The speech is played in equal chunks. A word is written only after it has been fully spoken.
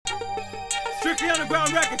Strictly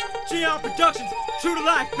Underground Records, Gion Productions, true to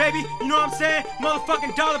life, baby. You know what I'm saying?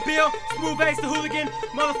 Motherfucking Dollar Bill, Smooth Ace the Hooligan,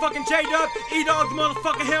 motherfucking J-Dub, E-Dog the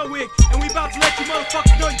motherfucking Hellwig. And we about to let you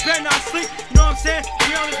motherfuckers know you better not sleep. You know what I'm saying?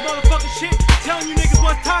 We on this motherfucking shit, telling you niggas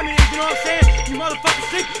what time it is. You know what I'm saying? You motherfucking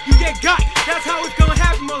sleep, you get got. That's how it's gonna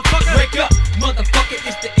happen, motherfucker. Wake up, motherfucker,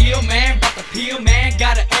 it's the ill man, about the peel man.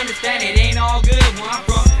 Gotta understand it ain't all good where I'm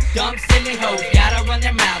from. Dumb, silly hoes, gotta run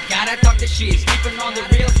their mouth, gotta talk the shit. Sleeping on the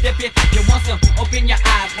real step, you want some, open your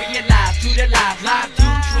eyes, realize, true to life, live to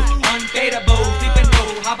true, unfadable, sleeping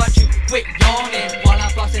low. How about you quit yawning while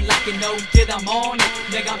I'm flossing like you know till the morning.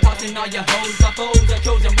 Nigga, I'm tossing all your hoes, my foes are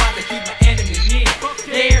chosen why to keep my enemies near.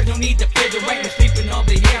 There's no need to figure, ain't no sleeping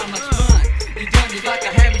over here, I'm like fun. These dungeons like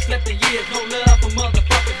I haven't slept in years, no love for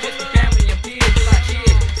motherfuckers, just for family and peers. Till I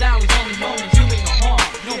cheers, silence only moments, you ain't no harm,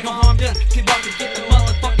 no harm done. Keep up to get the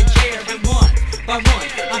motherfucking chair and one by one.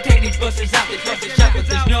 I'll take these busters out, they trust the shoppers,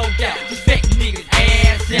 there's no doubt. These fake niggas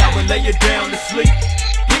ass out. Now I lay you down to sleep.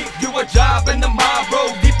 Do a job in the mob,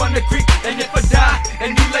 roll deep on the creek. And if I die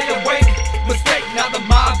and you lay awake, mistake, now the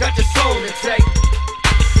mob got your soul to take.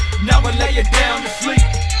 Now I lay you down to sleep.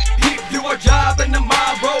 Do a job in the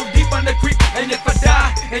mob, roll deep on the creek. And if I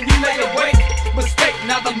die and you lay awake, mistake,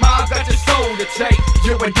 now the mob got your soul to take.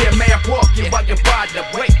 You're a dead man walking while you're wide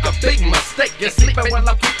awake. A big mistake, you're sleeping while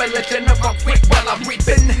I'm creeping. Let you know I'm quick while I'm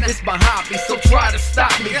reaping. It's my hobby, so try to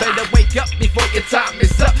stop me. Better wake up before your time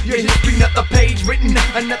is up. Your history, another page written,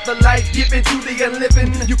 another life given to the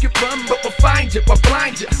unliving. You can run, but we'll find you, we'll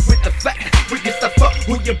blind you with the fact. We get stuff up,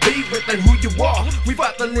 who you be with and who you are. We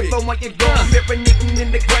about to live on what you're gone, marinating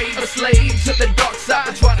in the grave. A slave to the dark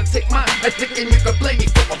side, try to take mine. I thinking you can blame me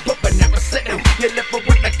for a puppet, never settle. You left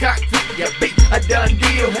with the concrete, you beat a done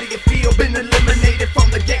deal. How do you feel? Been eliminated from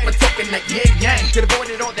the game. I'm talking that yang. Could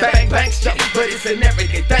avoided all that bang bang shit, but it's an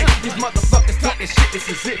everyday thing. These motherfuckers talking shit, this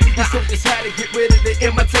is it. These soldiers had to get rid of the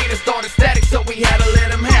imitators, started static, so we had to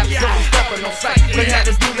let them have it. So we stopping on sight. They had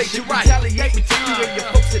us do they should retaliate. We took you and your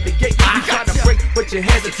folks at the gate. You tried to break, but you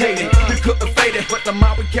hesitated. You couldn't fade it, but the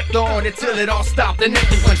mob we kept on until it all stopped and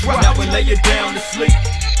everyone dropped. Now we lay you down to sleep.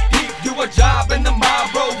 Do a job in the mob,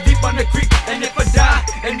 roll deep on the creek. And if I die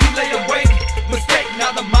and you lay awake, mistake,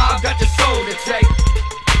 now the mob got your soul to take.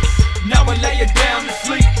 Now I lay you down to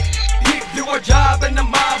sleep. Do a job in the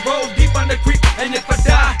mob, roll deep on the creek. And if I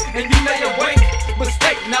die and you lay awake,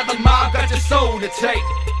 mistake, now the mob got your soul to take.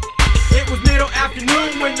 It was middle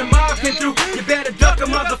afternoon when the mob came through. You better duck a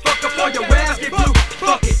motherfucker before your ass get blue.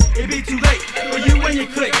 Fuck it, it be too late for you and your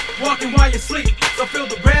clique, walking while you sleep. So feel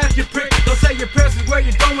the wrath you prick. Don't say your prayers is where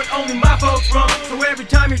you're going, only my folks from. So every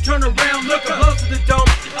time you turn around, look close to the dome.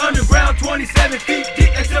 Underground, 27 feet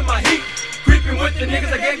deep next to my heat. Creeping with the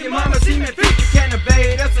niggas I gave your mama cement feet. You can't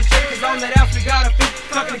evade us a shake, cause on that house we got a feet.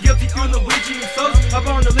 Talking guilty through Luigi and souls up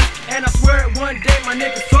on the list. And I swear it one day my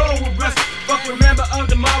nigga's soul will rest. Fuck remember of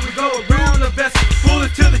the mob, we go around the vest.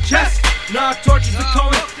 Bullet to the chest, knock torches are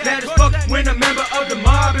calling. That is fuck when a member of the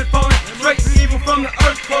mob is falling. Straight evil from the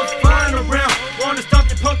earth, folks flying around. Wanna stomp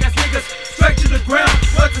your punk ass niggas straight to the ground.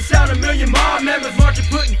 What's the sound? A million mob members marching,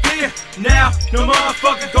 putting fear. Now, no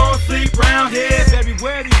motherfucker gon' sleep round here. Baby,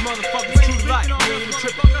 where these motherfuckers true to life? You ain't even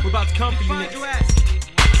tripping, we're about to come for you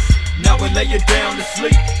niggas. Now we lay you down to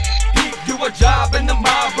sleep. Do a job in the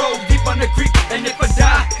mob, roll deep on the creek. And if I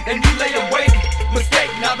die and you lay awake, mistake,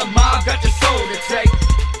 now the mob got your soul to take.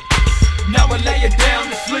 Now I lay you down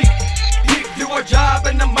to sleep. Do a job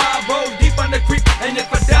in the mob, roll deep on the creek. And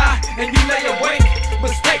if I die and you lay awake,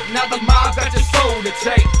 mistake, now the mob got your soul to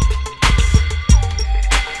take.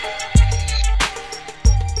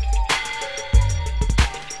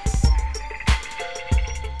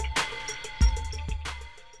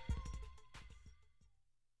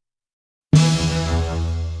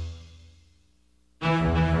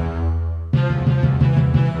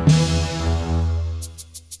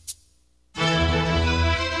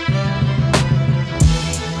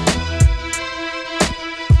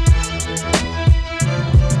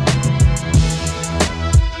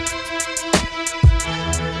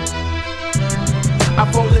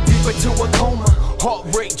 I'm falling deep into a coma.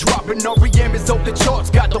 Heart rate dropping, REM is off the charts.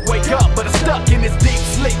 Got to wake up, but I'm stuck in this deep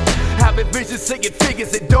sleep. Having visions, seeing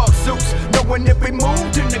figures in dark suits. Knowing if we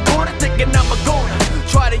moved in the corner, thinking I'm a goner.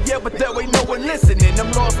 Try to yell, but there ain't no one listening.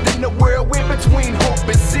 I'm lost in the world, we're between hope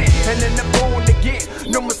and sin. And then I'm born again.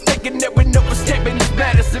 No mistaking, there ain't no escaping this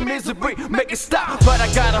madness and misery. Make it stop, but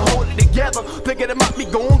I gotta hold it together. Thinking it might be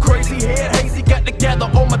going crazy, head hazy. Got together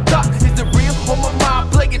all my thoughts. Is it real? On my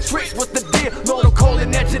mind, playing tricks. What's the deal? Lord, I'm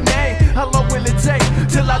calling at your name. How long will it take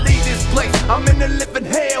till I leave this place? I'm in a living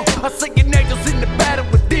hell. I'm sinking angels in the battle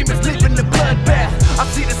with demons, living the bloodbath. I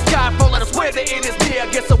see the sky fall and I swear the end is near.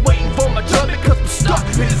 I guess I'm waiting for my turn to come.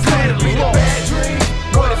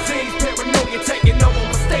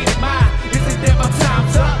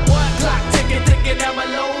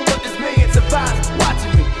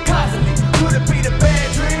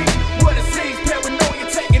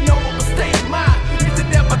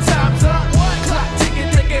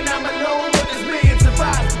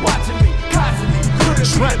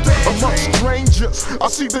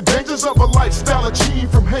 see the dangers of a lifestyle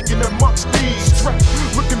achieved from hanging amongst these traps.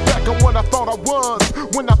 Looking back on what I thought I was,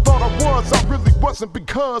 when I thought I was, I really wasn't,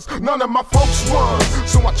 because none of my folks was.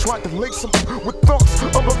 So I tried to lace them with thoughts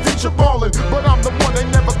of a future ballin', but I'm the one they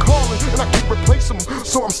never callin', and I can't replace them,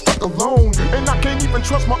 so I'm stuck alone, and I can't even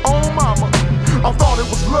trust my own mama. I thought it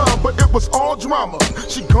was love, but it was all drama.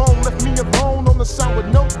 She gone, left me alone on the sour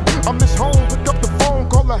note. I miss home, pick up the phone,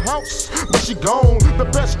 call the house, but she gone. The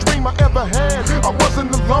best dream I ever had, I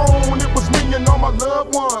wasn't alone. It was me and all my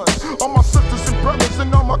loved ones, all my sisters and brothers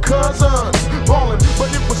and all my cousins ballin', but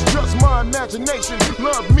it was just my imagination.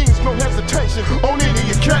 Love means no hesitation on any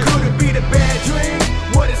occasion. Could it be the bad dream?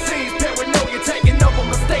 What it seems, paranoia taking over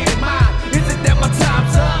my state of mind. Is it that my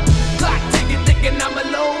time's up? Clock ticking, thinking I'm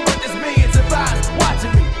alone, but there's millions of eyes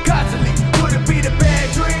watching me constantly. Could it be the bad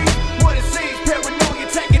dream? What it seems, paranoia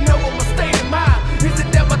taking over my state of mind. Is it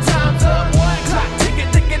that my time's up? Clock ticking,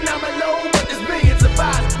 thinking I'm alone, but there's millions of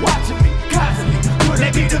eyes watching me constantly. Could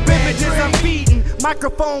it be the bad images I'm dream? feeding,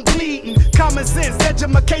 microphone bleeding, common sense,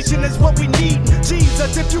 education is what we need.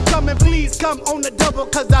 Jesus, if you come and please come on the double,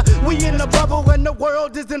 cause we in the bubble and the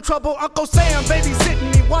world is in trouble. Uncle Sam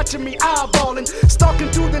babysitting me, watching me eyeballing, stalking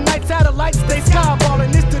through the night satellites, they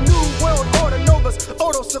skyballing. It's the new world order, novus,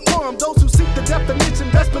 ordo secorum. Those who seek the definition,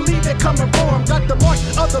 best believe they're coming for 'em. Got the mark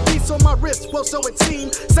of the beast on my wrist, well so it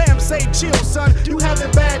seems. Sam say chill son, you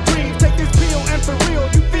having bad dreams. Take this pill and for real,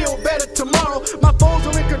 you feel better tomorrow. My foes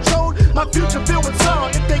are in control, my future filled with sorrow.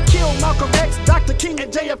 If they kill Malcolm X, Dr. King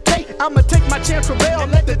and JFK, I'ma take my chance for bail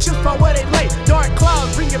and let the chips fall where they lay. Dark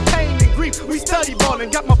clouds bringing pain and grief, we study ballin'.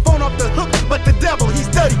 Got my phone off the hook, but the devil, he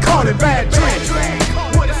study calling. Bad dream.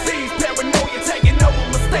 What it seems, paranoia taking over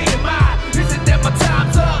my state of mind. Is it that my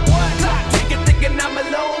time's up? Clock ticking, thinking I'm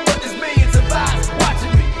alone, but there's millions of eyes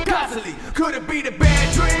watching me constantly. Could it be the bad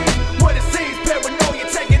dream? What it seems, paranoia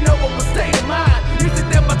taking over my state of mind. Is it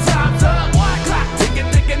that my time's up? Clock ticking,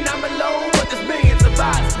 thinking I'm alone, but there's millions of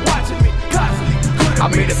eyes watching me constantly.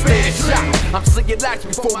 I'm in a steady shot. I'm seeing lights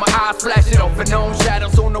before my eyes flashing off and on.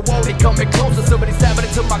 Shadows on the wall, they coming closer. Somebody's tapping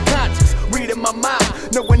into my conscience, reading my mind,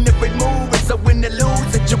 knowing every move is a win or lose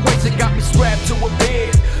situation. Got me strapped to a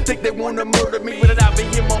bed. Think they wanna murder me, but I've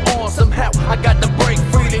been in my arms somehow. I got the break,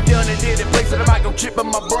 freely done and did it. Placing a microchip in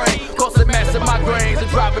my brain, causing massive migraines and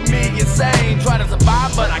driving me insane. Try to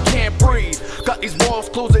survive, but I can't breathe. Got these walls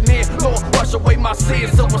closing in. Lord, wash away my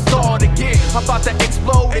sins, so I start again. I'm about to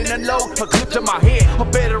explode in the load, a clip to my head. I'm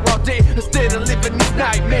better off dead instead of living this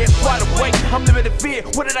nightmare. Wide awake, I'm living in fear.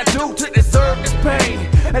 What did I do to deserve this pain?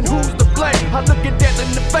 And who's to blame? I look at death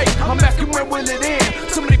in the face. I'm asking when will it end?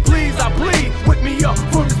 Somebody please, I plead, wake me up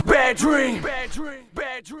from this bad dream. Bad dream,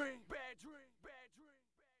 bad dream, bad dream, bad dream.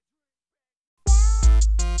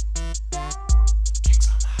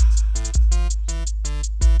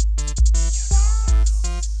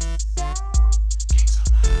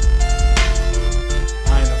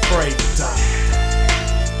 I ain't afraid to die.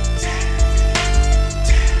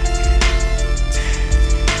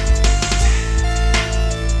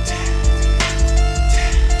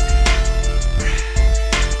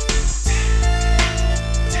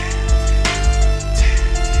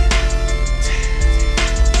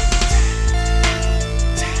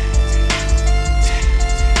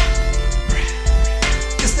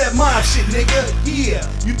 Mob shit, nigga, yeah.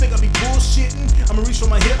 You think I be bullshitting? I'ma reach for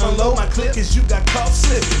my hip, unload my clip, cause you got caught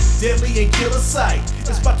slipping. Deadly and killer sight.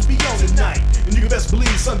 It's about to be on tonight. And you can best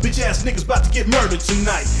believe some bitch ass niggas about to get murdered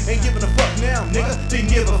tonight. Ain't giving a fuck now, nigga. Didn't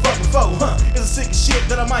give a fuck before, huh? It's a sick shit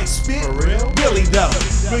that I might spit. For real? Really though.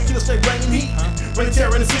 Green killer straight raining heat. Raining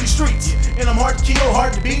terror in the city streets. And I'm hard to kill,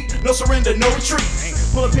 hard to beat. No surrender, no retreat.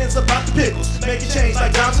 Pulling pins up out the pickles, making change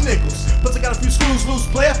like dimes and nickels. Plus I got a few screws loose,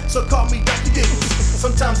 player, so call me Dr. Giggles.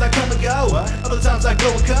 Sometimes I come and go, other times I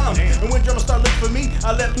go and come. And when drummers start looking for me,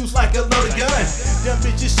 I let loose like a loaded gun. Dumb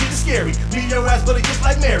bitches, shit is scary. Leave your ass bloody just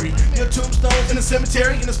like Mary. Your tombstone's in the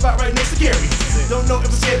cemetery, in the spot right next to Gary. Don't know if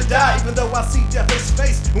I'm scared to die, even though I see death face to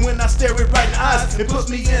face. And when I stare it right in the eyes, it puts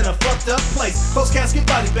me in a fucked up place. Closed casket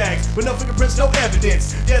body bags, with no fingerprints, no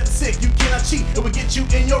evidence. Death is sick, you cannot cheat, it will get you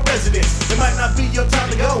in your residence. It might not be your time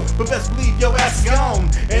to go, but best believe your ass is gone.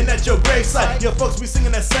 And at your gravesite, your folks be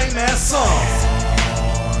singing that same ass song.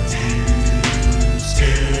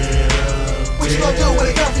 What you gonna do when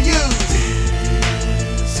it come for you?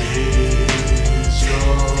 This is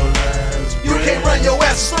your last You can't run your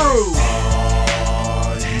ass through.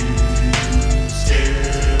 Are you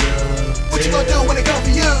scared? What you gonna do when it come for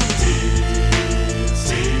you?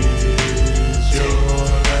 This is your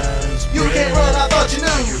last You can't run, I thought you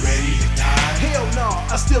knew. You ready to die? Hell no,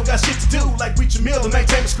 I still got shit to do. like reach a meal to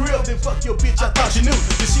maintain the skrill. Then fuck your bitch, I thought you knew.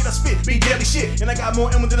 The shit I spit be deadly shit, and I got more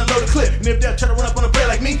ammo than a loaded clip. And if they'll try to run up on a player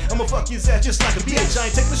like me, I'ma fuck his ass just like a bitch. I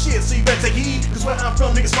ain't taking the shit, so you better take heed. Cause where I'm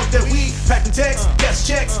from, niggas smoke that weed, packing texts, gas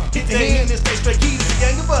checks, hit the hand and stay straight keys. The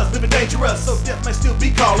gang of us living dangerous, so death may still be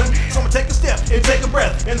calling. So I'ma take a step and take a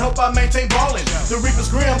breath and hope I maintain ballin'. The reaper's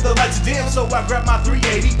grim, the lights are dim, so I grab my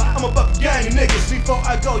 380. I'ma fuck a gang of niggas before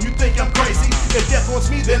I go. You think I'm crazy? If death wants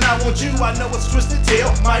me, then I want you. I know it's a twisted tale,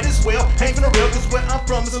 might as well hang from the real. Cause where I'm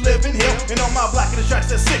from is a living hell, and on my block it attracts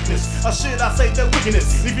that sickness. Or should I say that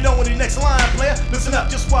wickedness? If you don't want the next line, player, listen up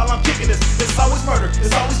just while I'm kicking this. It's always murder,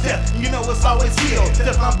 it's always death, and you know it's always heal.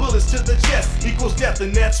 Teflon bullets to the chest equals death,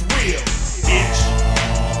 and that's real. Bitch.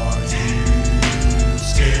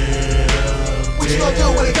 What you gonna do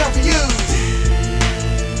when it comes for you?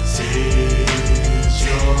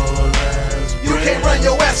 You can't run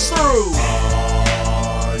your ass through.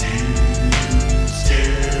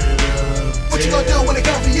 What you gonna do when it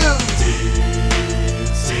comes for you?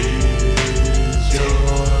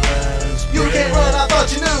 You can't run, I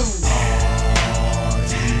thought you knew.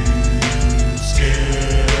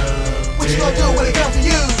 What you gonna do when it comes for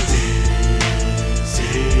you?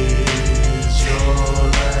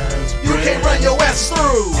 You can't run your ass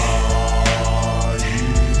through.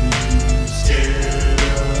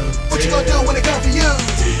 What you gonna do when it comes for you?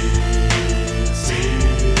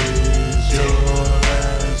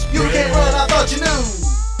 You can't run, I thought you knew.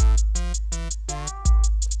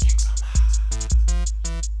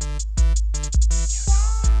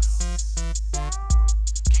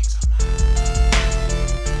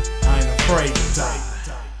 I ain't afraid to die.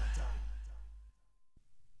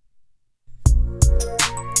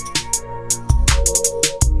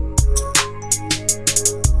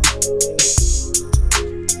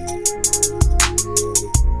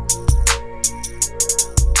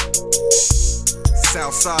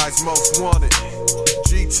 Southside's most wanted.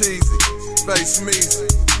 GTZ, Face Meezy.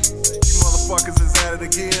 You motherfuckers is at it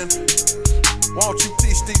again. Why don't you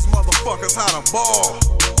teach these motherfuckers how to ball?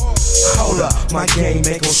 Hold up, my game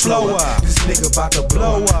ain't gon' slow up. This nigga about to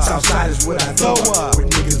blow up. Southside is what I throw up. Where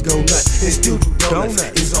niggas go nuts and still do donuts.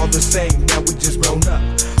 It's all the same, now we just grown up.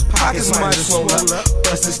 Pockets might have swole up,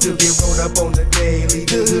 bustin' still get rolled up on the daily.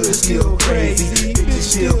 The hood still crazy, bitches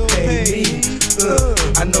still pay me.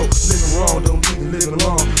 I know living wrong don't mean living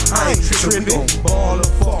long. I ain't trippin' on ball or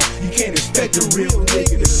fall. You can't expect a real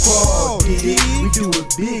nigga to crawl. We do it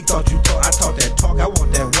big, thought you talk. I talk that talk, I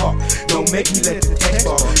want that walk. Don't make me let the text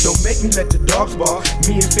ball. Don't make me let the dogs ball.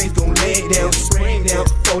 Me and Faith gon' lay it down, spray it down,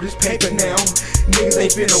 fold this paper now. Niggas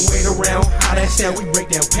ain't finna wait around. How that sound? We break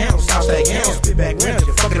down pounds. Southside hounds, spit back rounds.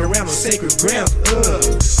 You're fucking around on sacred grounds.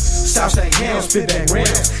 Southside hounds, spit back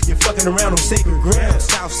rounds. You're fucking around on sacred grounds.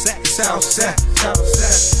 Southside, Southside,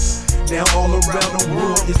 Southside. Now all around the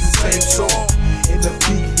world is the same song. And the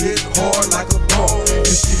beat hit hard like a ball.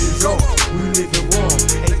 This shit is on. We living wrong.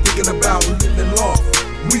 Ain't thinking about living long.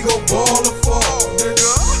 We gon' ball or fall,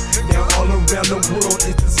 nigga. Now all around the world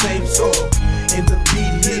is the same song. And the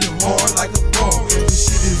beat hit hard like a ball. This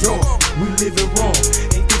shit is on. We living wrong.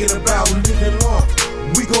 Ain't thinking about living long.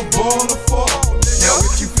 We gon' ball or fall. Now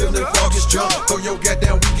if you feelin' foggish jump, throw your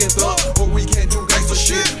goddamn weekend thump. Or we can't do gangsta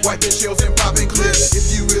shit, wiping shells and popping clips.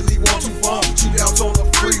 If you really want to funk, shoot out on the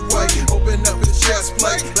freeway. Open up his chest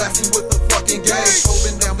plate, blasting with the fucking gauge.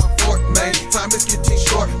 Open down my fork, man. Time is getting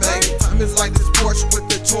short, man. Time is like this porch with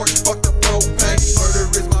the torch. Fuck the propane. Murder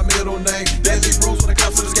is my middle name. Deadly rules when it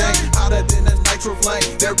comes to this game. Hotter than a nitro flame.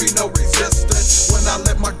 There be no resistance when I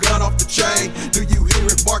let my gun off the chain. Do you hear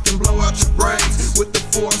it bark and blow out your brains with the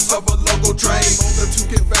force of a local train? The two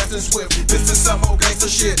get fast and swift. This is some old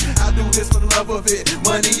gangster shit. I do this for the love of it.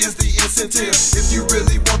 Money is the incentive. If you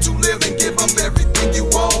really want to live and give up everything you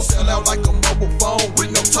own, sell out like a mobile phone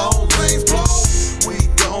with no tone, lanes blow. We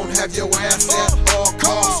gon' have your ass at all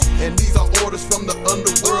costs. And these are orders from the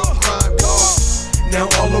underworld crime boss. Now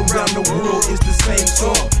all around the world is the same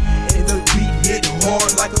song. And the beat hit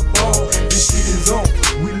hard like a ball. This shit is on.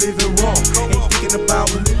 We living wrong. Ain't thinking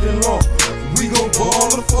about living long. We gon'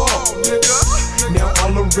 ball or fall, nigga. Now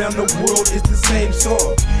all around the world is the same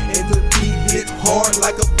song. And the beat hit hard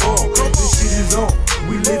like a ball. This shit is on.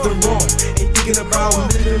 We living wrong. Ain't thinking about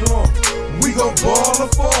living long. We gon' ball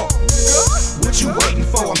or fall, nigga. What you waiting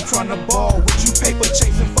for? I'm tryna ball. What you paper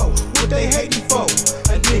chasing for? What they hating for?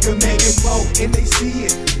 A nigga making more and they see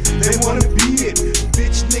it. They wanna be it.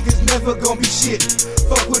 Bitch niggas never gon' be shit.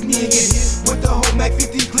 Fuck with me and get hit with the whole Mac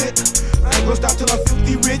 50 clip. I ain't gon' stop till I'm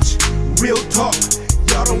 50 rich. Real talk.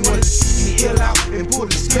 Y'all don't wanna see me ill out and pull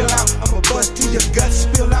the skill out. I'ma bust till your guts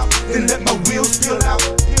spill out, then let my wheels spill out.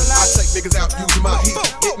 I take niggas out using my heat,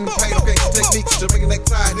 getting paid on gangsta techniques to make a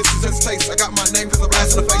necktie. This is taste. I got my name cause I'm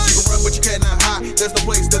ass in the face. You can run but you cannot hide. There's no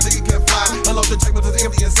place that you can fly. Unload the chamber that's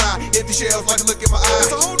empty inside. Empty shells like a look in my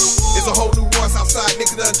eyes. It's a whole new wars outside.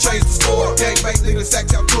 Niggas done changed the score. Gang bang, niggas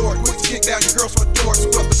sacked out door. Quick to kick down your girl's front door.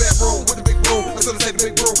 Sweep up the bedroom with the big room. I still take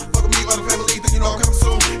the big room. Fuck with me or the family, then you know I'm coming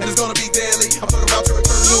soon. And it's gonna be deadly. I'm talking about your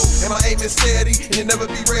return new. And my aim is steady. And you never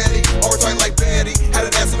be ready. Always right like Betty.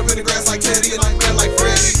 Had an ass in the bit of grass like Teddy. And I'm mad like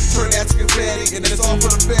Freddy. Turn that to confetti. And then it's all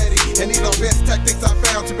for the fatty. And these are best tactics I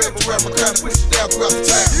found to rap around my crowd and push it down throughout the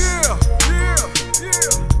town.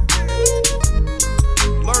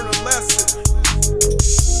 Learn a lesson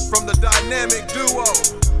from the dynamic duo.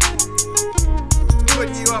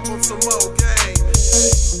 Putting you up on some more game.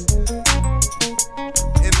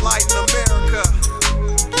 Enlighten America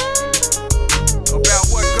about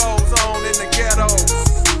what goes on in the ghettos.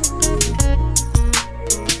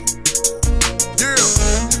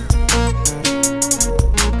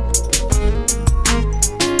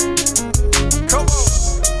 Come on.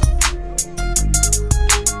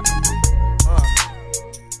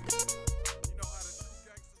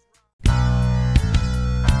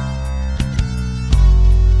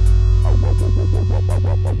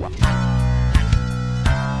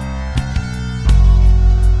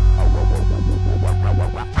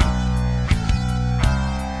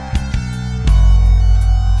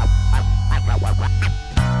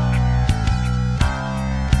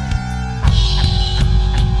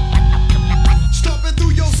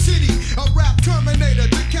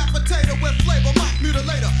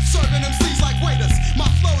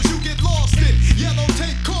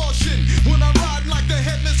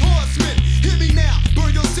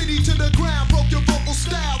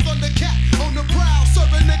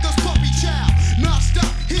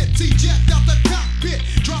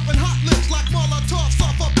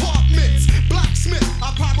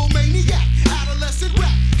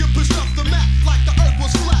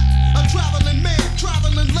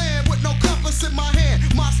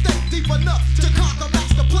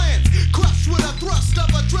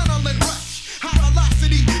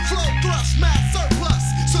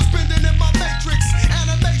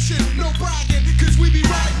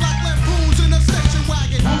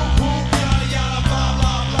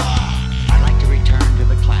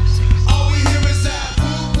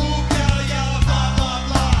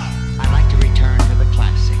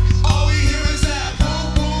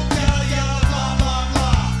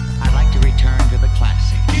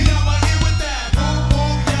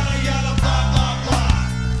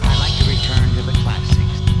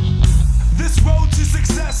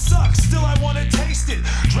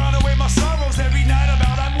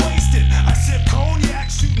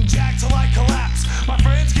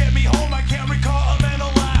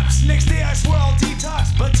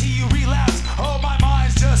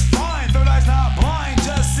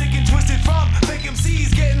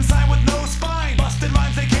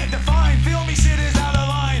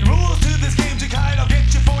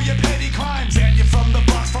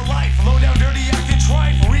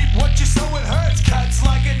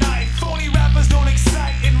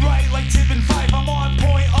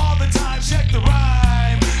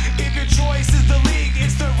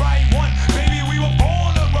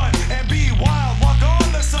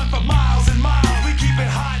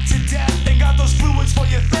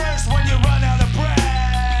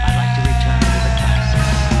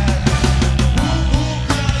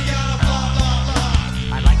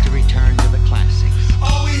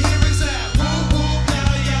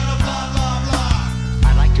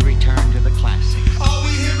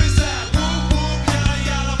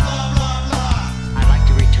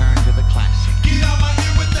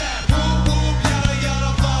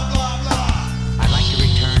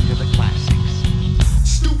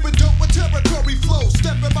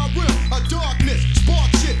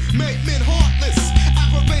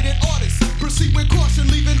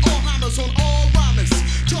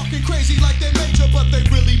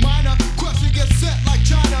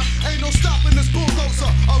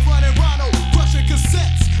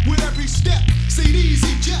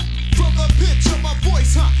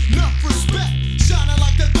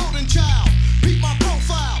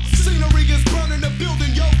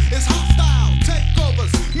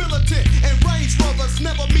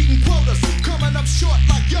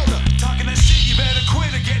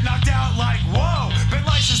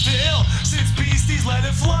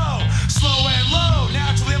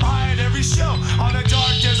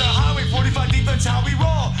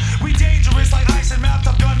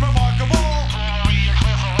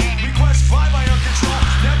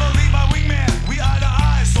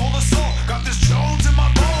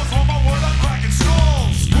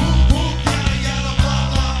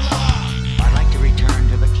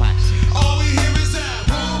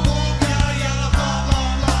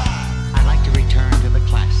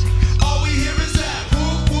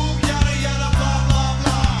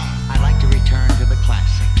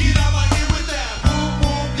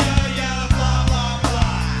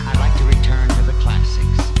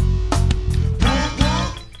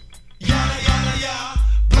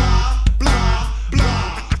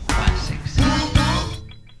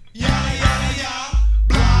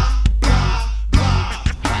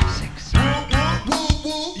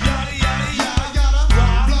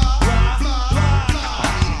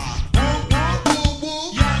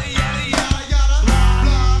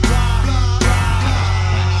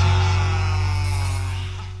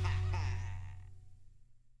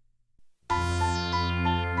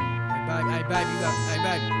 baby,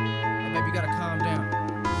 you gotta calm down.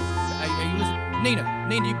 Hey, you listen, Nina,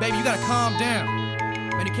 baby, you gotta calm down.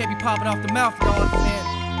 Man, you can't be popping off the mouth, dog, man.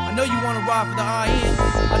 I know you wanna ride for the IN.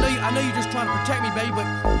 I know you just trying to protect me, baby, but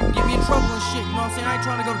you can get me in trouble and shit. You know what I'm saying? I ain't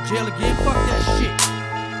trying to go to jail again. Fuck that shit,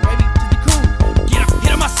 baby. Just be cool.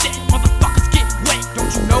 Get on my set, motherfuckers get wet.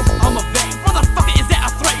 Don't you know I'm a vet? Motherfucker, is that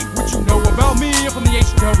a threat? What you know about me? I'm from the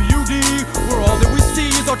HWD, where all that we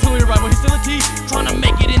see is artillery rival hostility. Trying to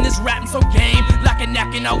make it in this rap and so game. Lacking,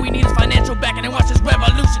 knacking, all we need is financial backing and watch this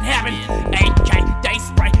revolution happen. AK, they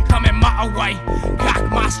spray, coming my way. Cock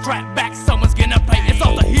my strap back, someone's gonna play. It's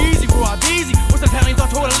all the easy, raw easy. What's the penalties on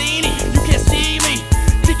tortellini? You can't see me.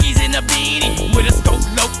 Dickies in a beanie, with a scope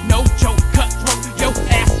low, no joke, cutthroat. Yo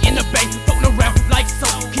ass in the bay, floating around like so.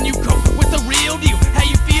 Can you cope with the real deal? How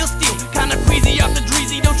you feel still? Kinda queasy off the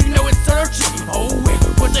dreezy, don't you know it's searching? Oh well,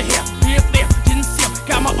 what the hell? PFL didn't see him,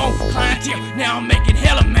 got my own clientele. Now I'm making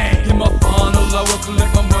hella mad. In my funnel, I will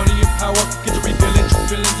collect my money and power. Get to revealing true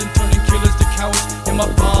villains and turning killers to cowards. In my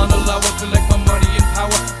funnel, I will collect my money and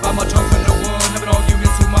power. Buy my tongue for no one, having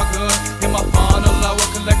arguments with my gun. In my funnel, I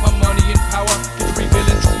will collect my money and power. Get to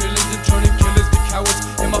revealing true villains and turning killers to cowards.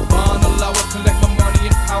 In my funnel, I will collect my money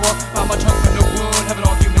and power. Buy my tongue for no one, having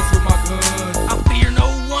arguments with my gun. I fear no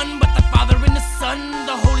one but the Father and the Son,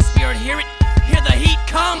 the Holy Spirit. Hear it, hear the heat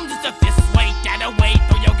comes. It's a fist way, that away,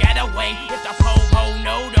 throw your get away. It's the po-po,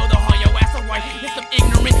 no, the haul your ass away. It's some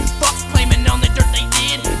ignorant fucks claiming on the dirt they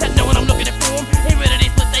did, not knowing I'm looking at form. They ready to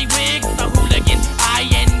split they wigs. The hooligan, I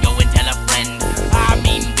ain't go and tell a friend. I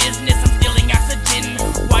mean business, I'm stealing oxygen.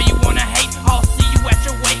 Why you wanna hate? I'll see you at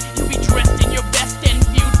your weight. You be dressed in your best and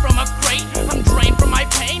viewed from a crate. I'm drained from my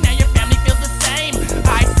pain, now your family feels the same.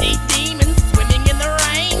 I see demons swimming in the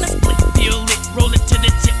rain. Split, feel it, roll it to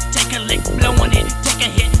the tip, take a lick, blow on it, take a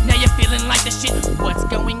hit. Now you're feeling like the shit. What's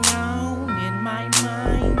going on in my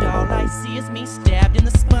mind? All I see is me stabbed in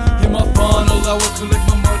the spine. In my funnel, I will collect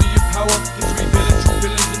my money and power. Get to revealing true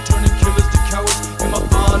villains and turning killers to cowards. In my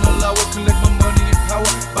funnel, I will collect my money and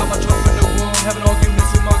power. Buy my tongue for no one, having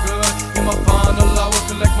arguments with my gun. In my funnel, I will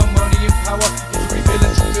collect my money and power. Get to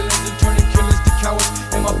revealing true villains and turning killers to cowards.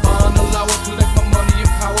 In my funnel, I will collect my money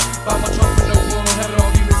and power. Buy my tongue for no one, having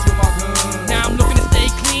arguments with my gun. Now I'm looking to stay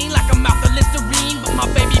clean like I'm out the Listerine, but my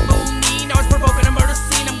baby boo mean, always provoking a murder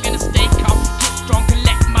scene. I'm gonna stay calm, get strong,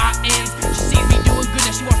 collect my ends. She sees me doing good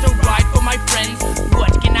and she wants to ride for my friends.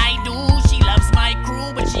 What can I do? She loves my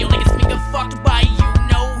crew, but she only gets me fucked by you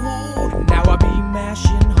know who. Now I be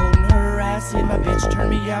mashing, holding her ass in. My bitch turned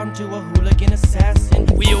me out into a hooligan assassin.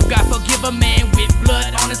 Will God forgive a man with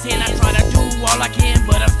blood on his hand? I try to do all I can,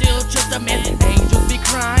 but I'm still just a man. Angels be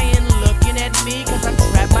crying, looking at me, cause I'm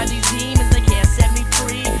trapped by these demons, they can't set me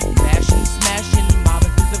free. Mashing, smashing,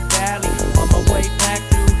 mobbing through the valley, on my way back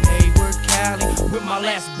through Hayward, Cali. With my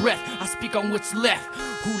last breath, I speak on what's left.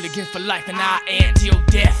 Hooligans for life and I am till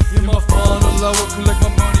death. In my funnel, I will collect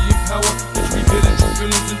my money and power. Get to revealing true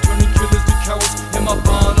villains and turning killers to cowards. In my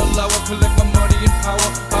funnel, I will collect my money and power.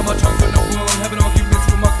 Buy my tongue for no one, having arguments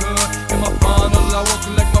with my gun. In my funnel, I will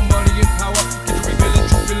collect my money and power. Get to revealing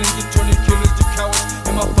true villains and turning killers to cowards.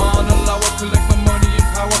 In my funnel, I will collect my money and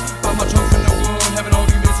power. Buy my tongue for no one, having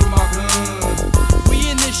arguments with my gun. We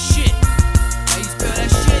in this shit. How you spell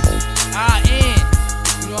that shit? I-N.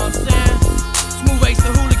 You know what I'm saying? Smooth Ace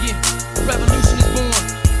the Hooligan. The revolution is born.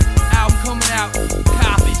 Album coming out.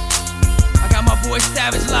 Copy. I got my boy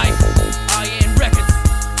Savage Life. I-N Records.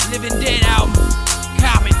 Living Dead album.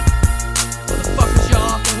 Copy. Motherfuckers, y'all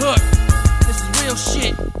off the hook. This is real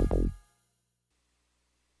shit.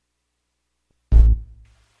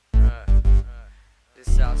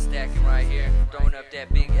 This out stacking right here, throwing up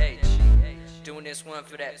that big H. Doing this one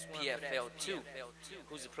for that PFL 2.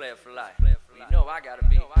 Who's a player for life? You know I gotta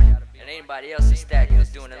be. And anybody else is stacking is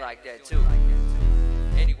doing it like that too.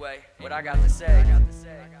 Anyway, what I got to say,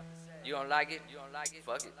 you don't like it?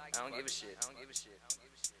 Fuck it, I don't give a shit.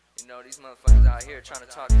 You know, these motherfuckers out here trying to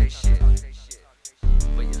talk their shit.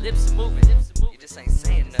 But your lips are moving, you just ain't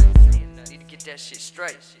saying nothing. You need to get that shit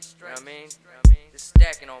straight, you know what I mean? Just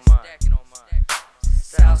stacking on mine.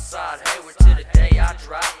 Southside Hayward to the day I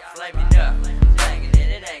drop, flaming up, banging it,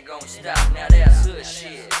 it ain't gon' stop. Now that's hood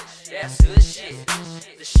shit, that's hood shit,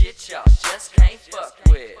 the shit y'all just can't fuck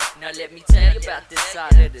with. Now let me tell you about this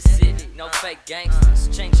side of the city. No fake gangsters,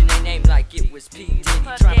 changing their name like it was P. Diddy,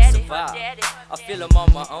 trying to survive. I feel them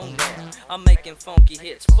on my own now, I'm making funky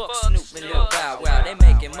hits, fuck Snoop and Lil Bow Wow. They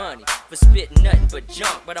making money for spitting nothing but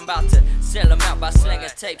junk, but I'm about to sell them out by slinging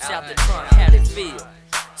tapes out the trunk. How it feel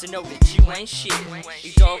to know that you ain't shit.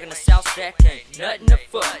 These dog in the South Stack ain't nothing to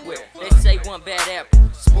fuck with. They say one bad apple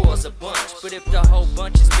spoils a bunch, but if the whole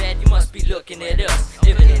bunch is bad, you must be looking at us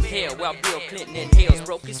living in hell while Bill Clinton in hell's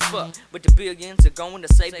broke as fuck. But the billions are going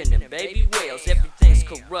to saving them baby whales. Everything's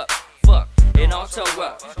corrupt, fuck, and all toe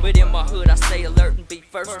up. But in my hood I stay alert and be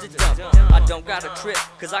first to dump. I don't got a trip,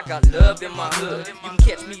 cause I got love in my hood. You can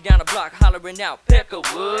catch me down the block hollering out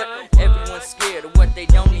Peckerwood. Everyone's scared of what they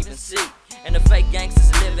don't even see, and the fake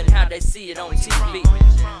gangsters living how they see it on TV.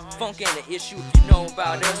 Funk ain't an issue if you know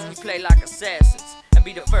about us. We play like assassins and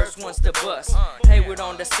be the first ones to bust. Hayward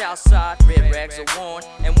on the south side, red rags are worn,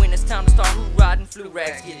 and when it's time to start hoop riding, flu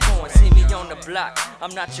rags get torn. See me on the block,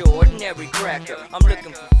 I'm not your ordinary cracker. I'm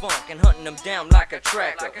looking for funk and hunting them down like a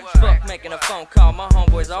tracker. Fuck making a phone call, my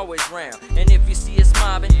homeboys always round, and if you see us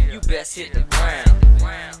mobbing, you best hit the ground.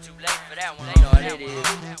 Too late for that one, you know what it is.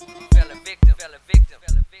 Fell a victim, fell a victim.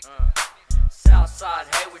 Southside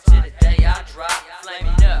Hayward to the day I drop,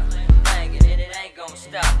 flaming up, banging, and it ain't gon'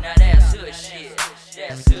 stop. Now that's hood shit,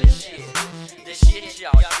 that's hood shit. The shit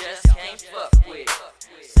y'all just can't fuck with.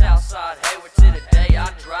 Southside Hayward to the day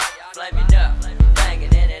I drop, flaming up,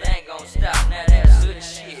 banging, and it ain't gon' stop. Now that's hood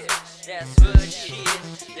shit, that's hood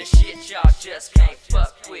shit. The shit y'all just can't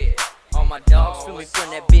fuck with. All my dogs feel me from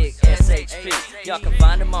that big SHP. Y'all can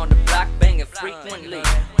find them on the block banging frequently.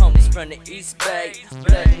 Homies from the East Bay,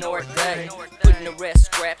 Blood North Bay, putting the rest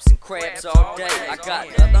scraps and crabs all day. I got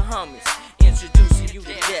other homies introducing you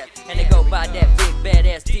to death, and they go by that big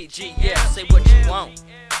badass DGF. Say what you want,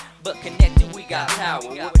 but connected we got power.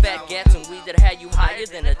 With fat gats and weed that had you higher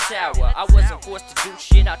than a tower. I wasn't forced to do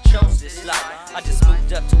shit, I chose this life. I just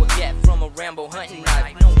moved up to a gap from a Rambo hunting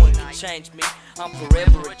knife. No one can change me, I'm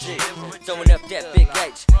forever a G. Throwing up that big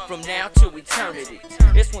H from now till eternity.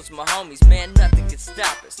 This one's my homies, man, nothing can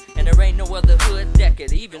stop us, and there ain't no other hood that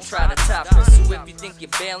could even try to top us. So if you think you're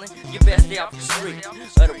bailing, you best stay off the street.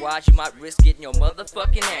 Otherwise you might risk getting your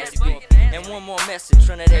motherfucking ass beat. And one more message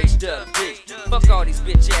from that HWD. Fuck all these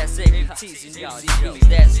bitch ass ABTs and UCBs.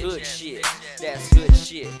 That's hood shit, that's hood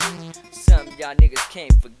shit. Something y'all niggas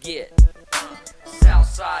can't forget.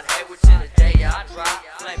 Southside Hayward to the day I drop,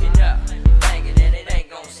 flaming up, banging, and it ain't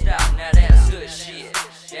gon' stop. Now that's hood shit,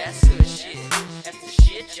 that's hood shit. That's the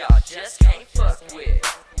shit y'all just can't fuck with.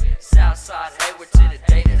 Southside Hayward to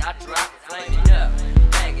the day that I drop, flaming up,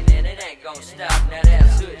 banging, and it ain't gon' stop. Now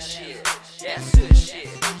that's hood shit, that's hood shit.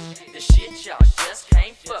 The shit y'all just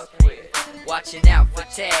can't fuck with. Watching out for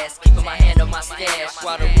Taz, keeping my hand on my stash,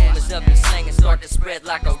 while the rumors of me slanging start to spread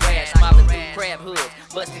like a rash. Mobbing through crab hoods,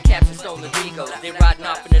 busting caps and stolen egos. They riding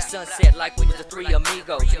off in the sunset like we was the three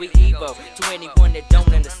amigos. We Evo to anyone that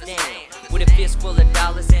don't understand. With a fist full of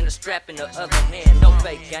dollars and a strap in the other hand. No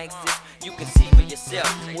fake gangsters, you can see for yourself.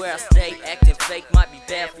 Where I stay, acting fake might be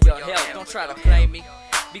bad for your health. Don't try to play me,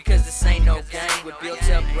 because this ain't no game. With built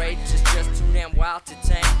up rages, just too damn wild to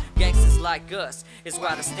tame. Gangsters like us is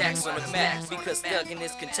why the stacks on the map, because thugging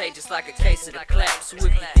is contagious like a case of the clap. So if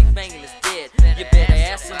you think banging is dead, you better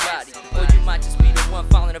ask somebody, or you might just be the one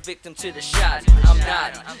falling a victim to the shot. I'm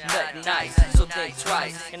naughty, nothing nice, so think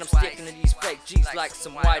twice, and I'm sticking to these fake G's like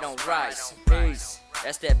some white on rice. Peace.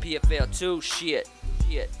 That's that PFL 2 shit.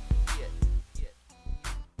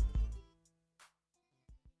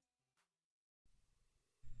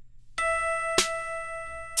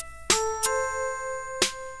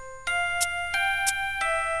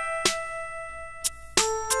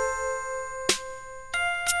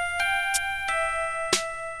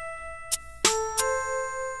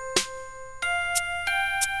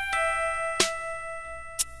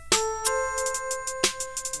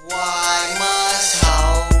 Why must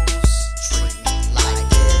hoes treat me like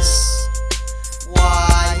this?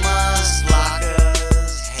 Why must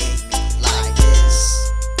blockers hate me like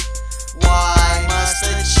this? Why must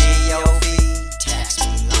the GOV tax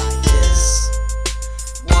me like this?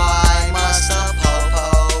 Why must the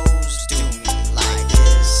popos do me like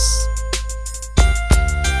this?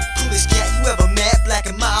 Coolest cat you ever met, black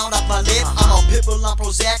and mild off my lip. I'm on Pitbull, I'm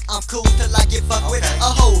Prozac, I'm cool till I get fucked with. A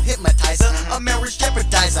hoe hypnotizer, a marriage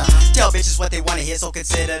jeopardizer. Tell bitches what they wanna hear, so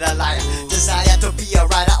consider a liar. Desire to be a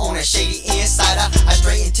writer on a shady insider. I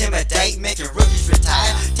straight intimidate, making rookies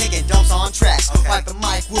retire. Taking dumps on tracks, wipe the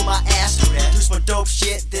mic with my ass. Produce more dope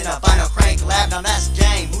shit than a vinyl crank lab. Now that's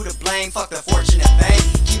game, who to blame? Fuck the fortune and fame.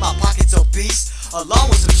 Keep my pockets obese, along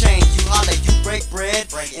with some change. You holler, you break bread,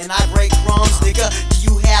 and I break crumbs. Nigga, do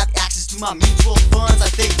you have access to my mutual funds? I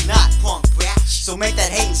think not, punk bitch. So make that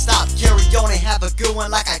hating stop, carry on and have a good one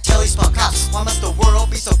like I tell these punk cops. Why must the world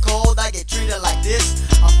be so cold? I get treated like this.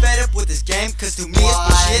 I'm fed up with this game, cause to me it's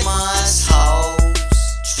bullshit. Why must hoes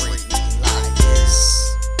treat me like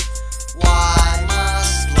this? Why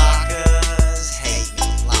must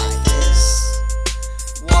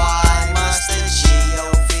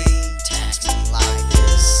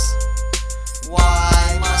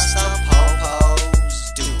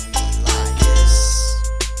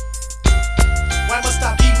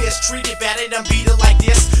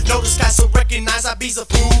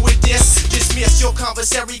this. Dismiss your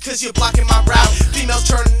conversary cause you're blocking my route. Females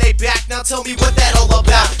turning they back, now tell me what that all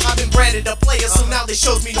about. I've been branded a player, so now they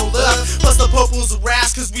shows me no love. Plus the popos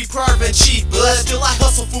harass cause we private and cheap blood. Still I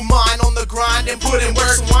hustle for mine on the grind and put in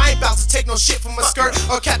work. So I ain't about to take no shit from a skirt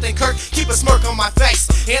or Captain Kirk. Keep a smirk on my face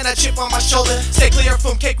and a chip on my shoulder. Stay clear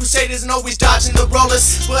from K Crusaders and always dodging the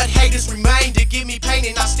rollers. But haters remain to give me pain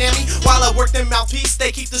and not stand me. While I work their mouthpiece,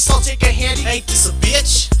 they keep the salt ticker handy. Ain't this a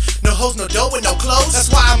bitch? No hoes, no dough, and no clothes. That's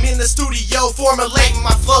why I'm in the studio formulating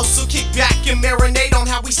my flow. So kick back and marinate on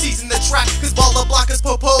how we season the track. Cause baller blockers,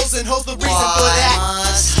 popos, and hoes the reason for that. Why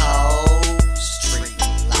must hoes treat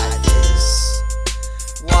me like this?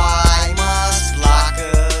 Why must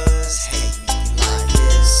blockers hate me like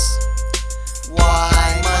this?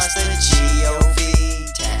 Why must the GOV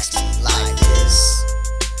text me like this?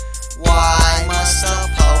 Why must the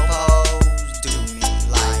popos do me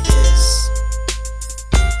like this?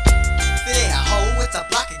 If it ain't a hoe, it's a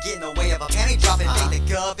blocker getting away of a panty dropping. Ain't the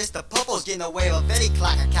gov, it's the popos getting away of a Betty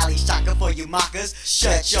Clocker. Cali shocker for you mockers.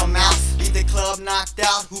 Shut your mouth. Leave the club knocked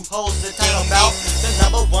out. Who holds the title belt? The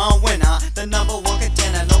 #1 winner, the #1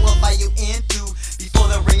 contender. Know what fight you into before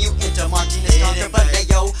the ring you enter. Martinez, Contra,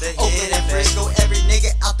 Vallejo, Oakland and Frisco. Every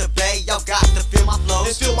nigga out the bay, y'all got to feel my flow.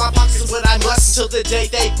 And fill my pockets with what I must until the day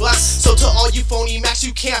they bust. So to all you phony max,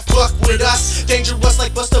 you can't fuck with us. Dangerous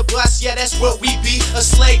like Buster Bust, yeah, that's what we be. A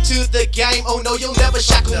slave to the game, oh no, you'll never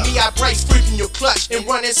shackle me. I break free from your clutch and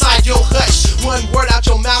run inside your hush. One word out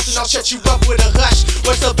your mouth and I'll shut you up with a hush.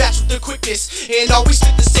 Watch the batch with the quickness and always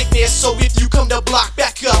spit the sickness. So if you come to block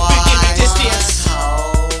back up, big give me distance.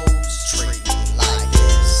 Hoes treat me like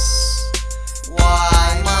this?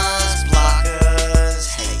 Why must blockers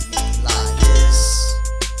hate me like this?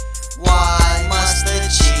 Why must the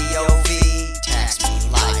GOV tax me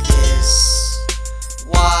like this?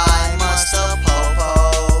 Why must the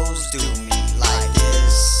popos do me like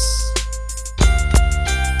this?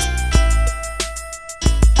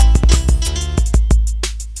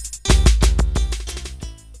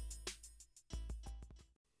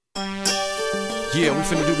 Yeah, we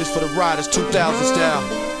finna do this for the riders, 2000 style.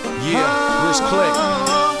 Yeah, Rich Click.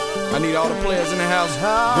 I need all the players in the house.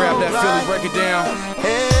 Grab that Philly, break it down.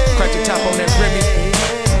 Crack the top on that Remy.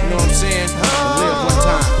 You know what I'm saying? And live one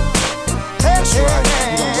time. That's right,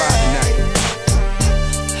 we gon' ride tonight.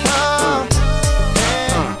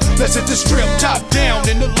 Let's hit the strip, top down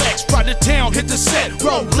in the Lex, ride the town, hit the set,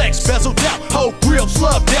 Rolex, bezel down, whole grill,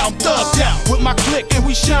 slug down, thugged out, with my clique and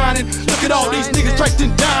we shining. Look at all these niggas draped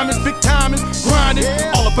in diamonds, big timing, grinding,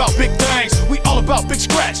 all about big things, we all about big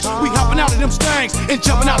scratch. We hopping out of them stangs and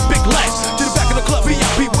jumping out of big laps. To the back of the club,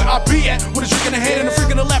 VIP where I be at, with a drink in the hand and a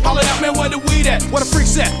freak in the lap, hollin' out, man, where the weed at? Where the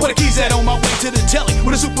freaks at? Where the keys at? On my way to the telly,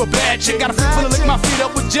 with a super bad chick, got a freak finna lick my feet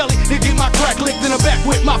up with jelly, then get my crack licked in the back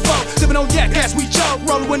with my foe, sipping on yak as we choke,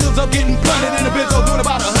 rollin' windows up, getting blunted in the Benzo, doing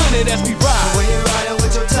about 100 as we ride. When you're riding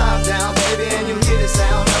with your top down, baby, and you hear the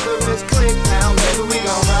sound of the wrist click down, baby, we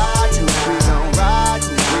gon' ride tonight. We gon' ride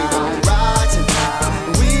tonight. We gon' ride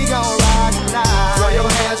tonight. We gon' ride tonight. Throw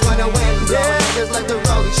your hands when the wind blows. Niggas let the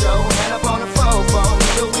rollie show. Hand up on the fofo,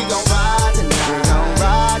 nigga, we gon' ride tonight. We gon'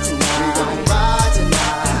 ride tonight. We gon' ride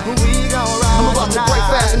tonight. We gon' ride. I'm about to break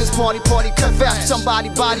fast in this party, cut fast. Somebody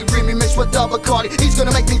body, Remy mixed with double Cardi. He's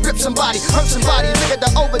gonna make me rip somebody, hurt somebody. Look at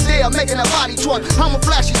the over there, making a body twerk. I'ma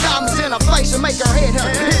flash these diamonds in her face and make her head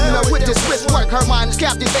hurt. Hitting her with this wrist work, her mind is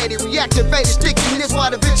captivated, reactivated, sticky. This why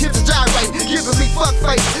the bitch hips are gyrating, giving me fuck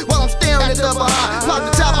face while I'm staring at the behind. Knock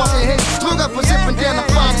the top off your head, look up for zipping down the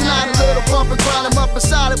fine. Tonight a little bump and grind him up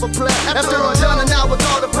inside of a play. After I'm done and out with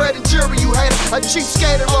all the bread and jury, you hater. A cheap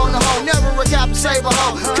skater on the hoe, never a cap to save a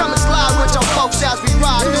hoe. Come and slide with your folks as we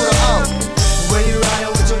ride through the O. When you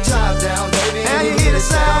riding with your top down, baby, and you hear the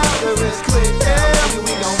sound of the wrist click down, baby,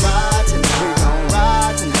 we gon' ride tonight. We gon'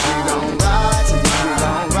 ride tonight. We gon' ride tonight. We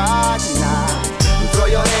gon' ride tonight. Throw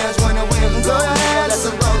your hands when the wind blows. Let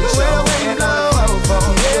the rollie show. And on the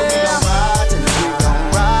fofo, yeah, we gon' ride tonight. We gon'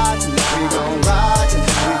 ride tonight. We gon' ride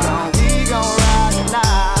tonight. We gon' ride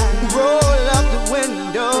tonight. Roll up the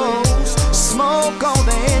windows, smoke on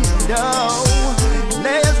the window.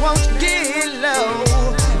 Ladies, won't you get low?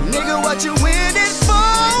 Nigga, what you in it for?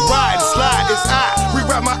 Ride, slide, it's I.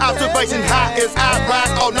 Reroute my observation high as I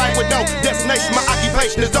ride all night with no destination. My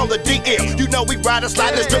occupation is on the DL. You know we ride and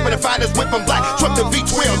slide, stripping and fighters whip them black. Truck the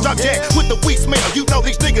V12, jump jack with the weed smell. You know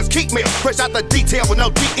these niggas keep me fresh out the detail with no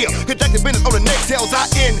DL. Conducting business on the next tails, I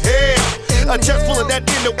inhale. A chest full of that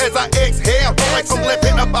endo as I exhale. Right from left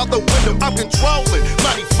hand up out the window, I'm controlling.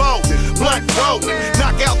 Money folding, blunt rolling,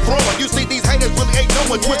 knockout throwing. You see these haters really ain't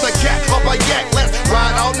no one. Twist a cat off a yak. Let's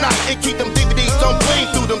ride all night and keep them DVDs on bleed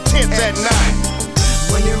through them tents at night.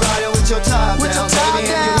 When you riding with your top down, baby,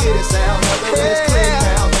 and you hear the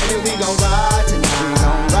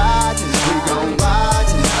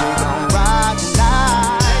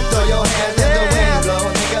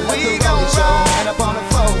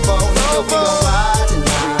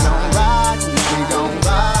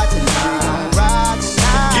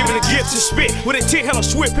with intent, hella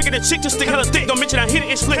swift. Picking a chick to stick hella thick. Don't mention I hit it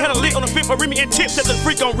and split hella lit on the fit for Remy and tips. That's a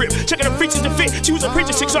freak on rip. Checking the features to fit. She was a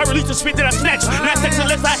preacher chick, so I released the spit that I snatched. Not sex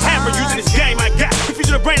unless I have her using this game I got.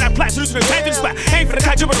 Confusing the brain, I plot, solution to tank to the spot. Ain't for the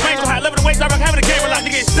kite, jump in the range, so high, level the waist. I rock having a game a lot,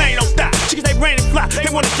 nigga insane, don't stop. Chicks they brain and fly,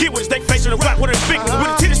 they wanna get with us. They face on the rock with a big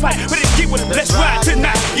with a tennis pipe, but they get with us. Let's ride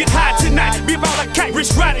tonight, get high tonight. Be about like kite,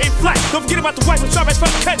 rich rider in flight. Don't forget about the wife with sharp ass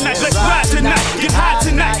fucking cut knife. Let's ride tonight, get high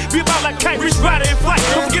tonight. Be about like kite, rich rider in flight.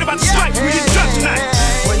 Don't forget about the stripes, we get drunk tonight.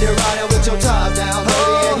 When you're riding with your top down,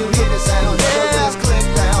 baby, and you hear the sound, just click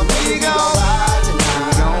down, baby, we gon' ride tonight,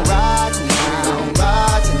 we gon' ride tonight, we gon'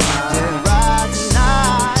 ride tonight, just ride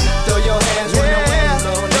tonight. Throw your hands when the wind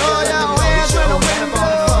blow, throw your hands when the wind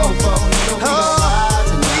blow.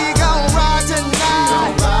 We gon' ride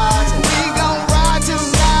tonight, we gon' ride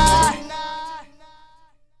tonight.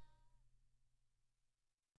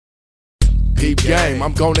 Peep game,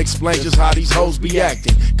 I'm gonna explain just how these hoes be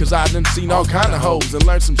acting. Cause I done seen all kind of hoes and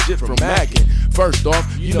learned some shit from macking. First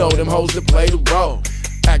off, you know them hoes that play the role.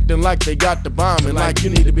 Acting like they got the bomb and like you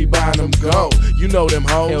need to be buying them gold. You know them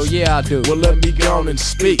hoes? Hell yeah, I do. Well, let me go on and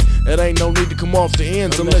speak. It ain't no need to come off the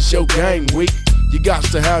ends unless your game weak. You got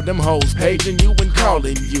to have them hoes paging you and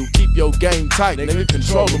calling you. Keep your game tight, nigga,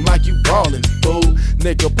 control them like you ballin', fool.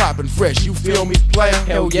 Nigga poppin' fresh, you feel me, player?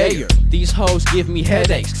 Hell yeah, these hoes give me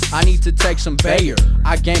headaches. I need to take some Bayer.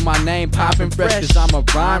 I gain my name poppin' fresh cause I'm a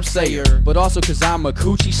rhyme sayer, but also cause I'm a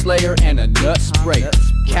coochie slayer and a nut sprayer.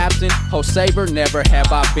 Captain, hoe saver, never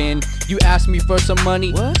have I been. You ask me for some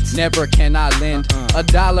money, never can I lend.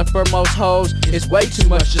 $1 for most hoes is way too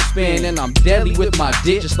much to spend, and I'm deadly with my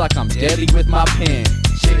dick just like I'm deadly with my pen.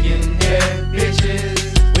 Chicken head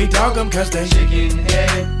bitches, we dog them cause they chicken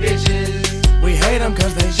head bitches. We hate them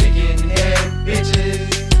cause they chicken head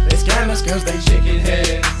bitches. They scandalous cause they chicken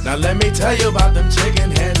heads. Now let me tell you about them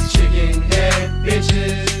chicken heads. Chicken head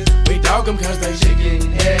bitches, we dog them cause they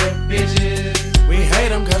chicken head bitches. We hate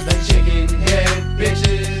them cause they chicken head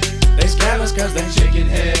bitches. They scandalous cause they chicken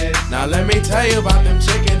heads. Now let me tell you about them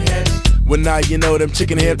chicken heads. Well now you know them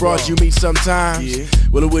chicken head bras you meet sometimes.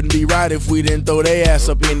 Well it wouldn't be right if we didn't throw their ass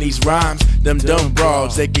up in these rhymes. Them dumb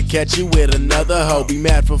broads, they could catch you with another hoe. Be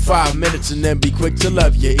mad for 5 minutes and then be quick to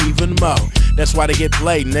love you even more. That's why they get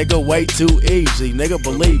played, nigga, way too easy. Nigga,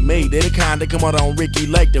 believe me, they the kind that come out on Ricky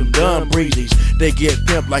Lake, them dumb breezies. They get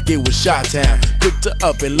pimped like it was Shot-Town. Quick to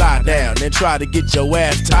up and lie down, then try to get your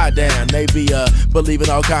ass tied down. They be believing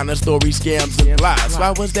all kind of stories, scams, and lies.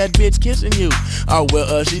 Why was that bitch kissing you? Oh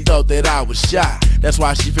well, she thought that I was shot. That's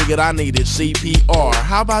why she figured I needed CPR.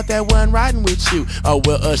 How about that one riding with you? Oh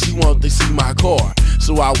well, she wanted to see my car,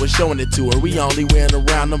 so I was showing it to her. We only went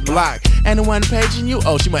around the block, and the one paging you,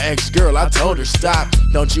 oh she my ex-girl. I told her stop.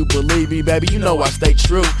 Don't you believe me, baby? You know I stay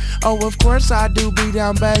true. Oh of course I do, be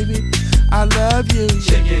down, baby. I love you.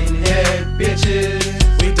 Chicken head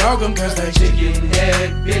bitches, we dog them cause they chicken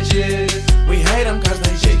head bitches. We hate them cause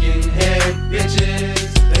they chicken head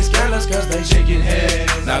bitches. They scandalous cause they chicken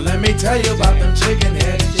heads. Now let me tell you about them chicken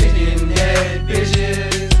heads. Chicken head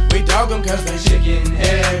bitches, we dog them cause they chicken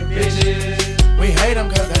head bitches. We hate them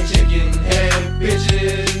cause they chicken head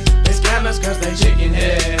bitches. They scandalous cause they chicken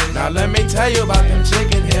heads. Now let me tell you about them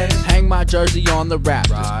chicken heads. Hang my jersey on the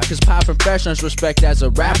Raptors, cause pop professionals respect as a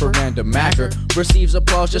rapper. And the macker receives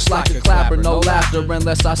applause just like a clapper. No laughter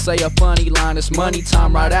unless I say a funny line. It's money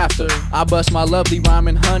time right after I bust my lovely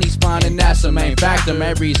rhyming honey's fine, and that's the main factor.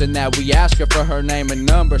 Main reason that we ask her for her name and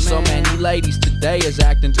number. So many ladies today is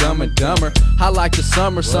acting dumb and dumber. I like the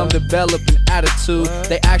summer, some develop an attitude.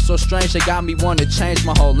 They act so strange, they got me wanting to change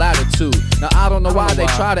my whole attitude. Now I don't know why they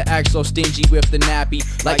try to act so stingy with the nappy.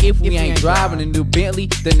 Like if we ain't driving a new Bentley,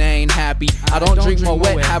 then they ain't happy. I don't drink more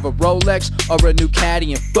wet, have a Rolex or a new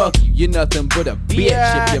caddy, and fuck you, you're nothing but a bitch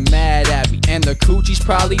if you're mad at me. And the coochie's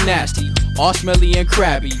probably nasty, all smelly and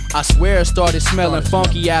crabby. I swear it started smelling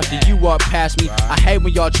funky after you walked past me. I hate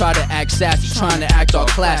when y'all try to act sassy, trying to act all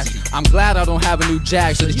classy. I'm glad I don't have a new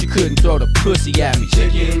Jag so that you couldn't throw the pussy at me.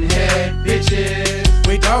 Chicken head bitches,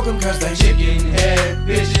 we dog them cause they chicken head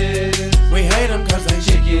bitches. We hate them cause they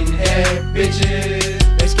chicken head bitches.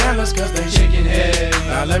 They scandalous cause they chicken heads.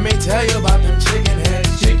 Now let me tell you about them chicken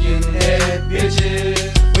heads. Chicken head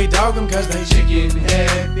bitches, we dog them cause they chicken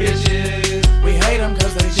head bitches. We hate them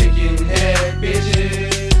cause they chicken head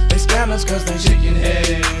bitches. They scandalous cause they chicken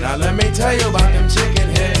heads. Now let me tell you about them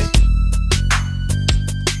chicken heads.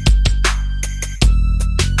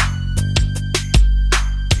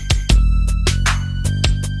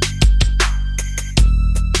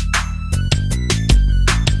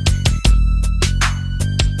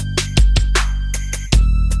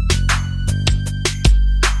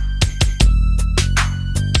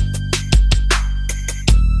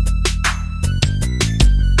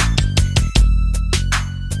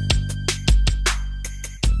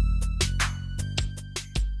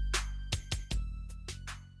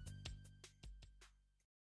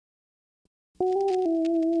 Stepped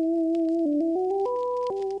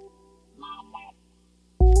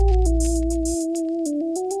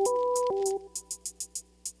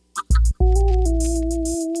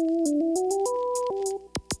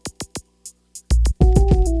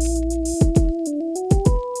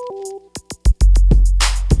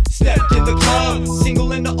in the club,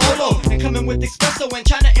 single in the Olo, and coming with espresso and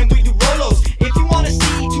China, and we do Rolos. If you wanna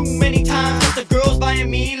see too many times, the girls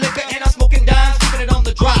buying me liquor and I'm smoking dimes, keeping it on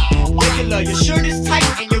the drop. Regular, your shirt is tight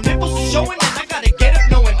and your nipples are showing, and I gotta get up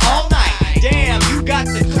knowing all night. Damn, you got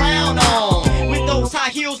the clown on. With those high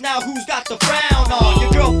heels now, who's got the frown on?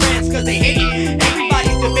 Your girlfriends, cause they hate it.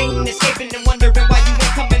 Everybody's debating, escaping, and wondering why you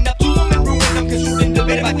ain't coming up to them and ruin them, cause you didn't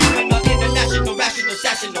debate about doing the international, rational,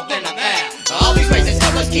 sessional, then I'm at. All these racist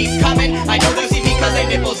fellas keep coming. I know they see me cause their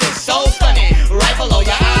nipples is so stunning. Right below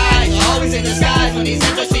your eyes, always in disguise. When these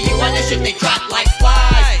angels see you on this shit, they drop like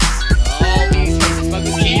flies. All these racist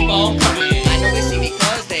fuckers keep on coming. I know they see me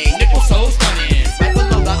cause they nipples so stunning. Right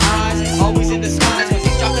below the eyes, always in disguise. When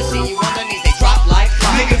these drop to see you on their knees, they drop like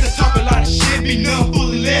flies. Niggas that talk a lot of shit, be numb,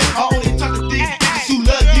 full of lead. I only talk to these bitches who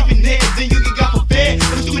love giving head. Then you get got for fed.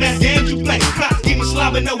 Those stupid ass games you play. Clocks give me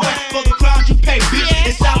slobbing no way for the crowd you pay, bitch.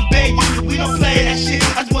 It's South Bay, we don't play that shit.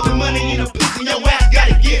 I just want the money in a pussy, your ass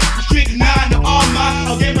gotta get. Strict 9 to all mine.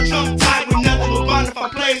 I'll give a trump tight with nothing but bond if I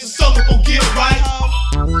play some solo for guilt, right?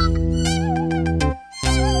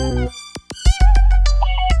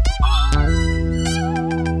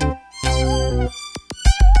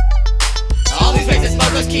 All these racist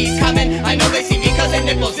smokers keep coming. I know they see me cause their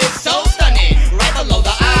nipples is so stunning. Right below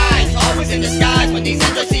the eyes, always in disguise. When these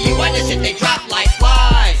angels see you on this shit, they drop like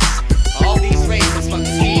flies. All these racist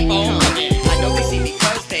smokers keep on coming. I know they see me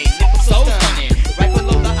cause they nipples so stunning. Right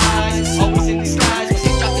below the eyes, always in disguise. When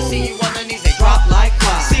they drop to see you on their knees, they drop like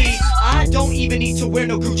flies. See, I don't even need to wear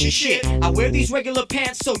no Gucci shit. I wear these regular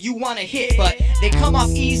pants so you wanna hit, but they come off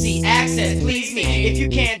easy, access, please me. If you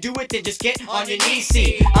can't do it, then just get on your knees,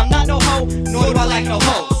 see. I'm not no hoe, nor do I like no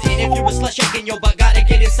hoes. And if you're a slut shaking your butt, gotta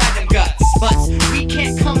get inside them guts. But we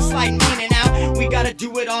can't come sliding in and out. We gotta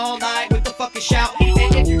do it all night with the fucking shout.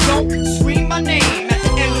 And if you don't scream my name at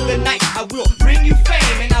the end of the night, I will bring you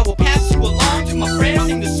fame and I will pass you along to my friends.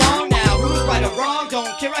 Sing the song now, who's right or wrong,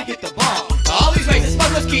 don't care, I hit the bomb. All these racist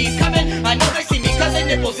smugglers keep coming. I know they see me cause their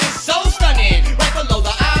nipples is so stunning. Right below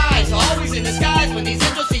the eyes, always in disguise. When these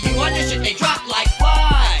angels see you on this shit, they drop like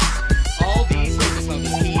flies. All these racist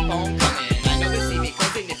smugglers keep on coming. I know they see me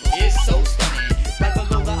cause their nipple is so stunning. Right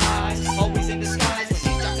below the eyes, always in disguise. When these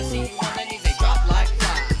drop to see you on their knees, they drop like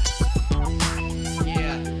flies.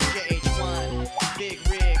 Yeah, JH1, Big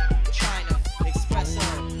Rig, China, Espresso,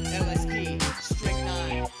 LSP, Strict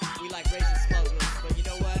 9. We like racist smugglers, but you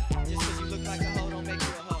know what? Just cause you look like a hoe don't make you a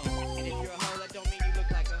hoe. And if you're a hoe, that don't mean you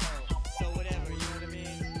look like a hoe. So whatever, you know what I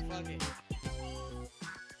mean? Fuck it.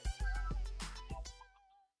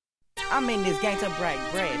 I'm in this game to break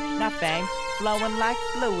bread, not fame, flowing like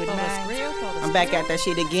fluid, man. I'm back at that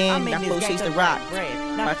shit again. That fool ceased to rock.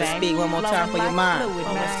 About to speak one more time for your mind.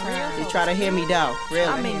 You try to hear me though, really.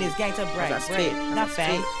 I'm in this game to break bread, not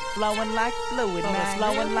fame. Flowing like fluid, man.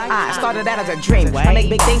 Flowing like I started out as a dream. I make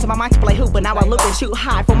big things in my mind to play hoop, but now I look and shoot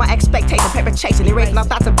high for my expectation. Paper chasing, erasing my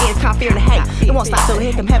thoughts of being confident and hate. It won't stop till it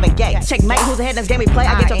hit them heaven gate. Checkmate, who's ahead in this game we play?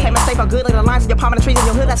 I get your payment safe, I'm good like the lines in your palm and the trees in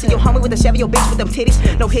your hood. I see your homie with the Chevy, your bitch with them titties.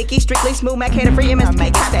 No hickey, strictly smooth, Mac, hater free,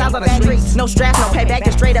 MSP, top styles on the streets. No straps, no payback,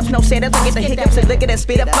 just straight up, no setups. I get the hiccups and lick it and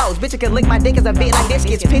speed up flows. Bitch, you can lick my dick as a bit like this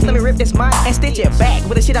gets pissed. Let me rip this mind and stitch it back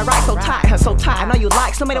with the shit I write so tight, so tight. I know you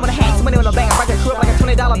like somebody wanna hang, somebody wanna bang. I rock a crew up like a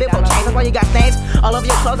 $20 bill change. That's why you got stains all over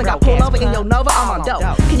your clothes and got pulled over in your Nova. I'm on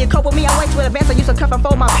dope. Can you cope with me? I wait to advance. I used to cuff and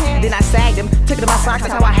fold my pants. Then I sagged them, took it to my socks.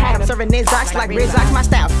 That's how I had them. Serving Nizox like Rezorection. My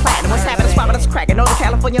style's platinum. What's happening? Spot, but it's cracking. Northern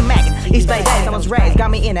California mackin'. East Bay days, I was raised. Got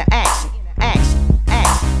me into action.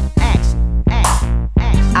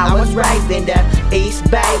 I was raised in the East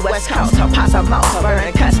Bay, West Coast. Paso Most,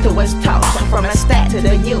 burning cuts to West Coast. From the Stat to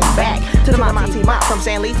the U, back to the Monty Mop. From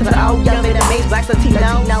San Lee to the old young Vietnamese, blacks,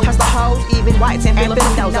 Latinos, hustler hoes, even whites and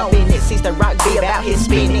Filipinos. Up in it, sees the rock be about his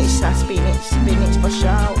spinach. Spinach for sure.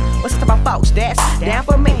 What's up about folks? That's down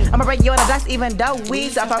for me. I'ma break you on the blocks even though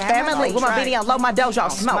we's up our family. With my video low, my dojo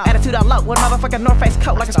smoke. Attitude on low, with a motherfucking North Face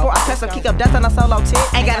coat. Like a sport, I custom kick up dust on a solo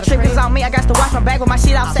tip. Ain't got a trick, cause on me, I got to watch my back with my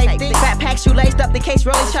shit out safety. Fat packs, you laced up the case,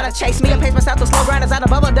 rolling, try to chase me. I pace myself to slow grinders out of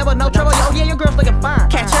bubble, double, no trouble. Yo, yeah, your girl's looking fine.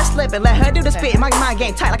 Catch her slipping, let her do the spit. My mind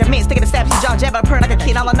game tight like a mint, sticking the stab, see jaw jab, but I purr like a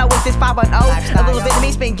kid. All I know is this 510. A little bit of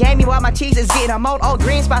me spin gamey while my cheese is getting a mold. All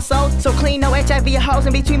green spot soul, so clean, no HIV or hoes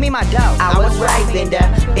in between me and my dough. I was raised in the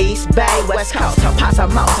East Bay, West Coast. So pots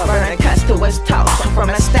of most, so burning cuts to West toast. From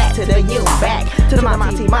the stack to the U, back to the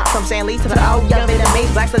Monty Mop. From San Lee to the old young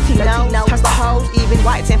Vietnamese, blacks, Latinos, hustle hoes, even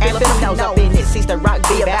whites and Filipinos up in it. Sees the rock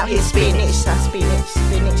be about his spinach. I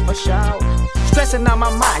spinach for sure. Stressing on my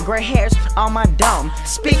mind, gray hairs on my dome.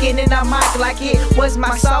 Speaking in the mic like it was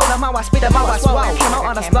my soul. I'm how I spit up, how I swallow. Came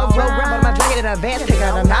on a slow road, but I'm dragging in advance. Taking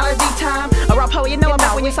an analogy time. A raw poet, you know I'm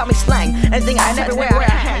out when you saw me slang. Anything I ain't everywhere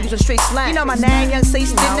I hang, using street slang. You know my name, Young C,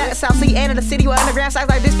 sitting at the South Sea end of the city where underground sites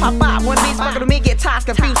like this pop up. One of these fucking to me get tossed,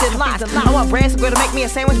 confused and lost. I want bread, so good to make me a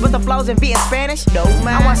sandwich, but the flows in being Spanish. No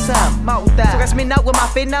man, I want some more that. So rest me note with my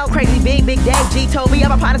fit note. Crazy big Dave G told me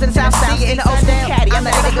I'm a partner in the South Sea. In the old school caddy, I'm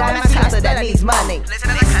the nigga glad my casa that needs money. Listen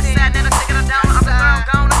to the cassette, then a stick in the dome. I'm the throne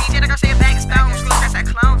gone. The DJ that gon' say a bag of stones. Screw tracks that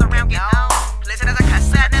clones around getting on. Listen to the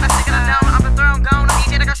cassette, then a stick in the dome. I'm the throne gone. The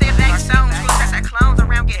DJ that gon' say a bag of stones. Screw tracks that clones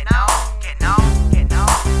around getting on.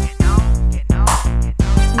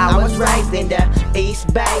 I was raised in the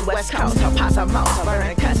East Bay, West Coast. So pots of most,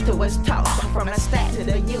 burning cuts to West toast. From the stack to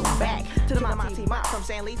the U, back to the Monty Mop. From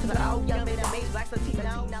San Lee to the old young Vietnamese, blacks,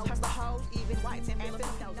 Latinos, hustle hoes, even whites and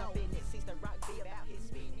Filipinos up in it. Sees the rock be about his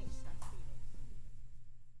spinach.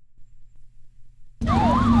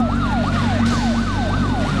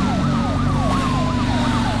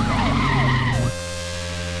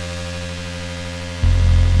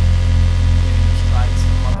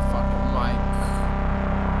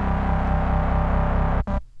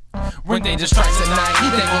 When danger strikes at night,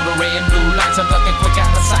 they go to red and blue lights. I'm ducking quick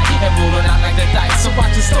out of sight and rolling out like the dice. So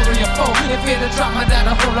watch the story unfold and fear the drama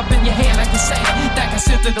that'll hold up in your hand like the sand that can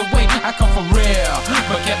sift it away. I come for real,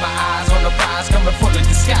 but get my eyes on the prize, coming fully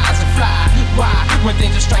disguised and fly. Why? When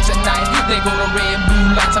danger strikes at night, they go to red and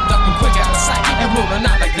blue lights. I'm ducking quick out of sight and rolling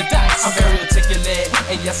out like the dice. I'm very articulate,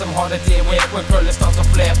 and yes, I'm hard to deal with when curling starts to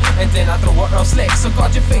flip, and then I throw a Earl slick. So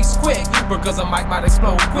guard your face quick, because a mic might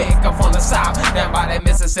explode quick. I'm from the south, down by that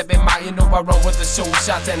Mississippi mile. You know I roll with the show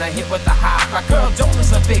shots and I hit with the high. My girl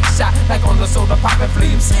Jonas a big shot, like on the soda pop and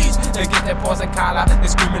flame siege. They get their paws and collar, they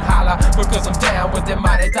scream and holler, because I'm down with their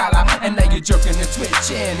mighty dollar. And now you're jerking and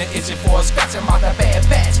twitching and itching for a scratch. I'm out that bad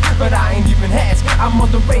batch, but I ain't even hatched. I'm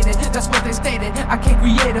underrated, that's what they stated. I can't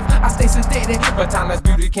creative, I stay sedated, but timeless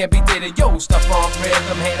beauty can't be dated. Yo, stuff on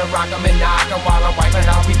rhythm, hand to rock 'em and knock 'em while I'm wiping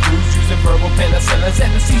out me crews using verbal penicillins. And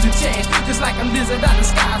the season changed, just like a lizard I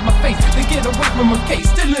disguise my face. Then get away from a case,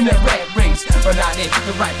 still in that rat race, but not in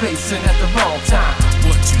the right place and at the wrong time.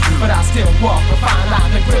 What you do? But I still walk and find out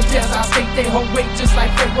the grip tears. I state they hold weight just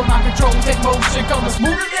like fate with my control. Take motion, coming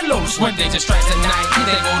smoother than lotion. When danger strikes at night,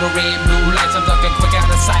 they go to red, blue lights. I'm ducking quick out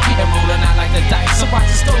of sight and rolling out like the dice. So watch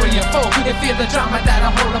the story unfold and feel the drama that I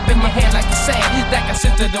hold up in your hand like the sand that can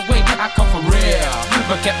sift it away. I come for real,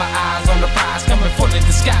 but kept my eyes on the prize, coming fully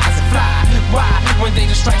disguised and fly. Why? When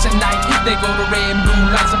danger strikes at night, they go to red and blue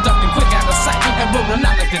lights. I'm ducking quick out of sight and rolling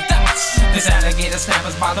out like the dice. This alligator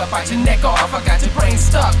snappers bother bite your neck off. I got your brain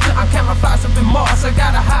stuck. I'm camouflaged up in Mars. I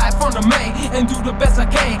gotta hide from the main and do the best I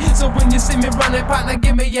can. So when you see me running, partner,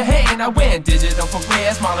 give me your hand. I win digital for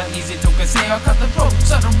rare, small and easy to conceal. Cut the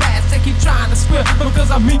throats of the rats. They keep trying to squeal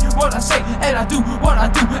because I mean what I say and I do what I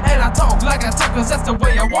do and I talk like I talk 'cause that's the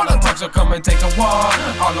way I wanna talk. So come and take a walk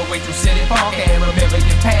all the way through City Park and remember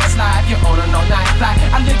your past life. You're on an all-night flight.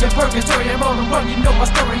 I live in purgatory. I'm on the run. You know my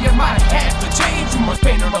story. I might have to change. Too much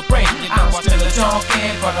pain in my brain. I'm still a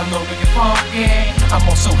junkie, but I'm no bigger funky. I'm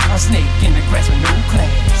also a snake in the grass with no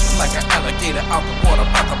class. Like an alligator out the water,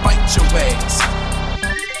 about to bite your ass.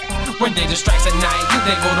 When danger strikes at night,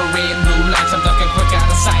 they go to red and blue lights. I'm ducking quick out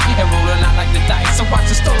of sight and rolling out like the dice. So watch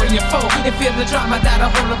the story unfold and feel the drama that I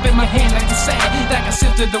hold up in my hand like the sand that can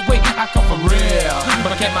sift it away. I come for real,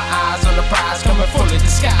 but kept my eyes on the prize, coming fully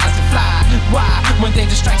disguised to fly. Why? When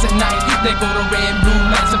danger strikes at night, they go to red and blue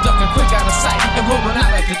lights. I'm ducking quick out of sight and rolling out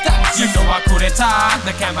like the dice. You know I coup d'etat,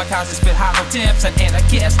 the kamikaze spit hollow tips and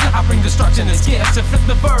anarchists. I bring destruction as gifts and flip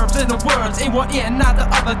the verbs into words in one ear, not the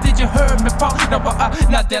other. Did you hear me, Paul? No,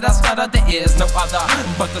 not that I stutter. There is no other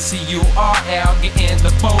but the C-U-R-L. Get in the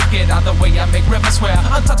boat, get out the way. I make rivers swear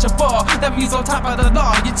untouchable. That means on top of the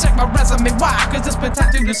law. You check my resume, why? 'Cause it's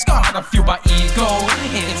spectacular scarred. I fuel by ego,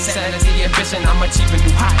 insanity, ambition. I'm achieving new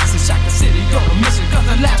heights in Shaka City on a mission. Cause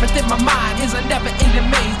the labyrinth in my mind is a never-ending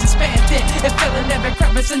maze, expanding and filling every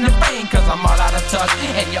crevice in the brain. Cause I'm all out of touch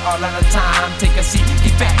and you're all out of time. Take a seat,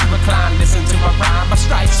 get back, recline, listen to my rhyme. My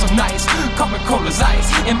stripes so nice, coming cold as ice.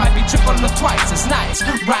 It might be triple or twice as nice,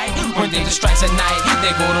 right? When danger strikes at night,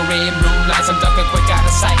 they go to red and blue lights. I'm ducking quick out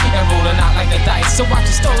of sight and rolling out like the dice. So watch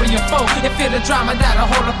the story unfold and feel the drama that I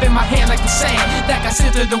hold up in my hand like the sand that got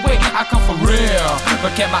sifted away. I come for real,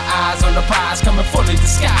 but kept my eyes on the prize, coming fully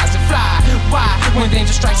disguised and fly. Why? When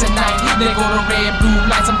danger strikes at night, they go to red and blue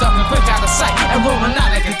lights. I'm ducking quick out of sight and rolling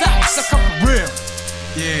out like the dice. I come for real.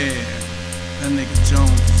 Yeah, that nigga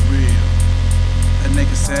Jones is real. That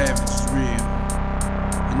nigga Savage is real.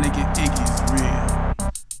 That nigga Iggy's real.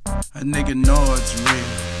 That nigga Nord's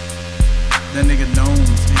real. That nigga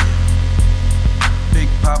Gnome's here. Big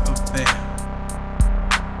Papa Bear.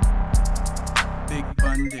 Big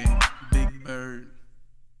Bundy. Big Bird.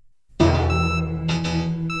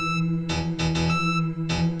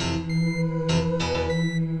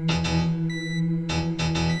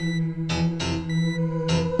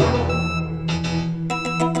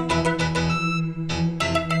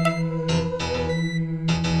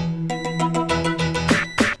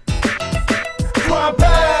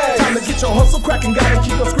 Your hustle cracking, gotta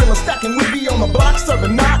keep your skrilla stacking. We be on the block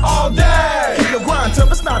serving not all day. Keep your grind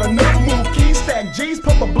tough, it's not enough. Move keys, stack G's,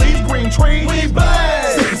 purple bleeds, green tree. We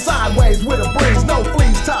blaze. Sitting sideways with a breeze, no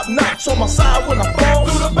fleas, top notch on my side when I fall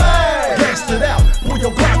through the bag. Gangstered out, pull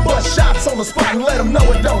your Glock, bust shots on the spot and let them know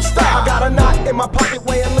it don't stop. I got a knot in my pocket,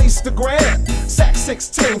 weigh at least a gram. Sack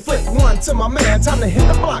 16, flip one to my man. Time to hit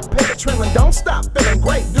the block, penetrating, don't stop. Feeling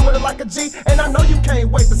great, doing it like a G. And I know you can't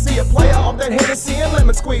wait to see a player off that Hennessy and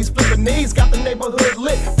lemon squeeze. Flipping knees, got the neighborhood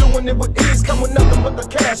lit, doing it with ease. Come with nothing but the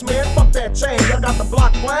cash, man. Fuck that change, I got the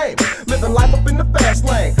block flame. Living life up in the fast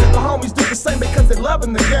lane. The homies do the same because they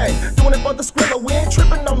loving the game. Doing it for the skrilla, we ain't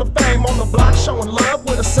tripping on the fame. On the block, showing love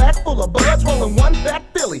with a sack full of buds. Rolling one fat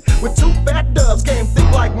Philly with two fat dubs. Game thick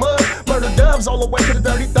like mud. Murder doves all the way to the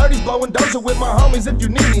dirty 30s. Blowing dozer with my homies. If you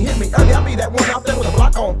need me, hit me early. I'll be that one out there with a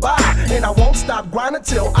block on fire. And I won't stop grinding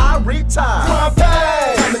till I retire.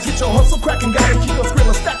 Time to get your hustle cracking. Gotta keep your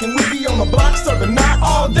skrilla stacking. We be on the block serving not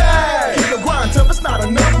all day. Keep your grind tough, it's not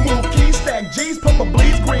enough. Move keys, stack G's, purple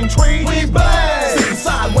bleeds, green tree. We blaze. Sitting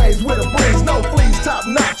sideways with a breeze, no fleas, top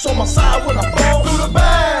notch on my side when I fall through the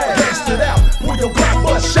bag. Gangstered out, pull your Glock,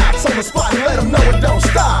 bust shots on the spot and let them know it don't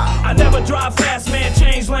stop. I never drive fast, man,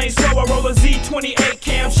 change lanes slow. I roll a Z28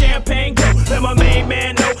 cam, champagne go. Let my main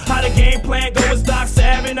man know how the game plan go. It's Doc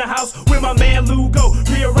Sav in the house with my man Lou go.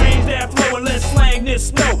 Rearrange that flow and let's slang this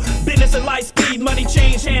snow. Business at light speed, money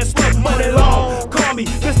change hands slow. Money long, call me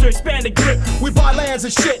Mr. Expanded Grip. We buy lands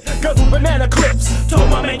and shit, guns with banana clips. Told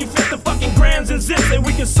my man you fit the fucking grams and zips, and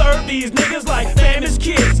we can serve these niggas like famous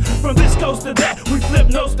kids. From this coast to that, we flip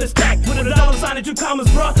notes to stack. With a dollar sign and two commas,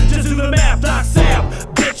 bruh, just do the math. Doc Sav,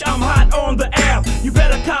 bitch, I'm hot on the app. You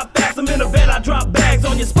better cop fast, I'm in the bed, I drop bags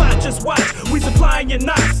on your spot. Just watch, we supplying your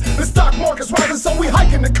knocks. The stock market's rising, so we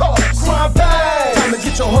hiking the cars. Crime bag. Time to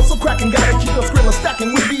get your hustle cracking, gotta keep your skrilla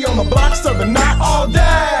stacking. We be on the block serving not all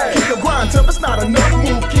day. Keep your grind tough, it's not enough.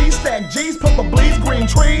 Move keys, stack G's, purple bleeds, green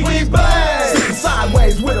tree. We blaze. Sitting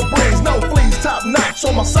sideways with a breeze, no fleas, top notch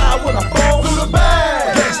on my side when I fall through the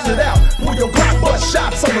bag. Gangstered out, pull your Glock, bust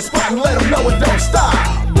shots on the spot and let them know it don't stop.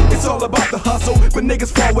 It's all about the hustle, but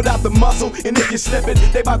niggas fall without the muscle. And if you're slipping,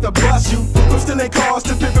 they bout to bust you. From stealing cars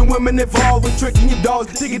to pimping women involved with tricking your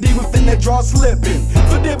dogs, digging deep within that draw slipping.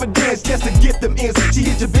 For dividends just to get them ends. She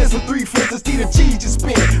hit your biz with 3 flips and see the cheese you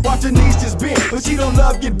spin. Watch your knees just bend, but she don't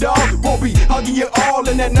love your dog. Won't be hugging you all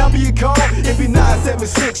in that number you call. It be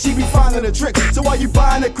 976, she be finding a trick. So while you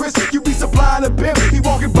buying a Chris, you be supplying a pimp. He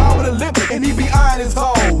walking by with a limp and he be eyeing his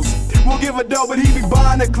hoes. Won't give a dough, but he be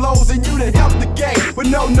buying the clothes. And you to help the game with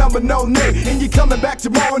no number, no name. And you coming back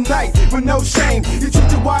tomorrow night with no shame. You treat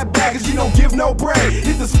your white bag cause you don't give no brain.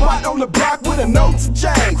 Hit the spot on the block with a note to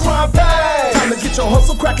change. Crime bag. Time to get your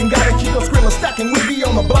hustle cracking, gotta keep your skrilla stacking. We be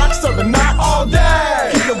on the block serving not all day.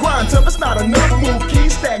 Keep your grind tough, it's not enough. Move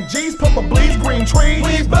keys, stack G's, purple bleeds, green tree.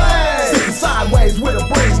 We blaze. Sitting sideways with a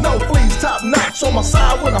breeze, no fleas, top notch on my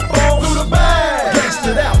side when I fall through the bag.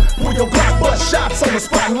 Gangstered out, pull your Glock, bust shots on the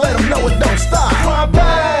spot and let them know it don't stop. Crime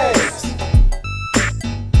bags.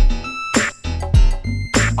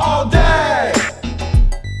 All day.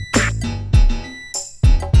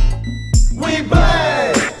 We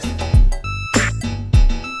blaze.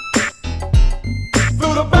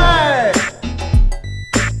 Through the bag.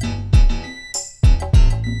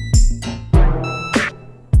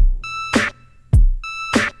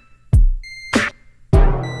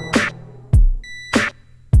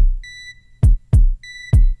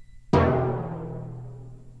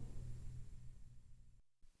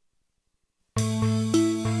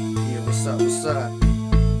 What's up?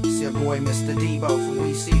 It's your boy Mr. Debo from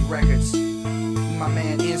We See Records. My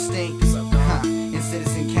man Instinct, and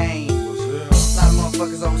Citizen Kane. A lot of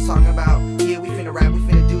motherfuckers always talking about, yeah, we finna rap, we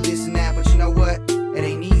finna do this and that, but you know what? It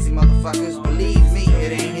ain't easy, motherfuckers. Believe me,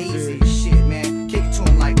 it ain't easy. Shit, man. Kick it to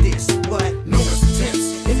them like this. What? Numerous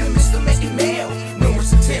attempts in the midst of making mail.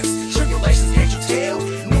 Numerous attempts, tribulations, can't you tell?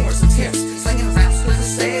 Numerous attempts, slinging raps for the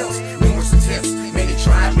sales. Numerous attempts, many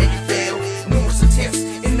tried, many failed. Numerous attempts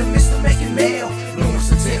in the midst of making mail.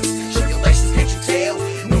 Numerous attempts, tribulations, can't you tell?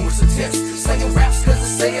 Numerous attempts, slinging raps cause of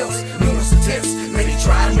sales. Numerous attempts, many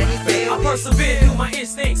tried, many failed. I persevere through my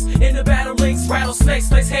instincts in the battle links, rattlesnakes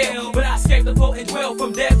face hell, but I escaped the potent dwell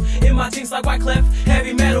from death. In my jeans like Wyclef,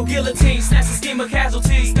 heavy metal guillotine, snatch the scheme of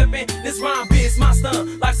casualties. Step in, this rhyme biz, my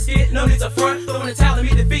stunt. Life's a skit, no need to front. Throwing the talent,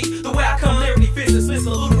 meet defeat. The way I come lyrically fits this list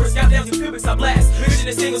of ludicrous. Got down to pubics, I blast. Vision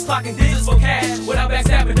and singles, clocking digits for cash. Without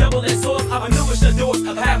backstabbing, double-edged swords. I maneuver the doors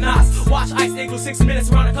of have-nots. Watch ice igloo 6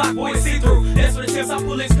 minutes around the clock, boy, see through. That's for the tips, I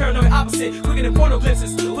pull links, paranoid opposite. Quicker than porno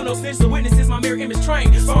glimpses. Put no snitch to witnesses, my mirror image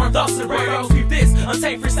trained. Foreign thoughts to the brain, I almost keep this.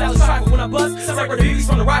 Untamed freestyle is tribal. When I buzz, separate the BBs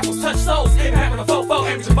from the rifles. Touch souls, impact with a fofo,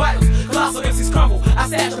 average of vitals. Colossal MCs crumble. I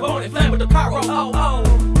stash the bone and flame with the pyro. Oh, oh.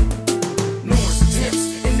 Numerous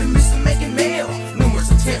attempts in the midst of making mail.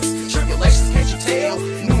 Numerous attempts, tribulations, can't you tell?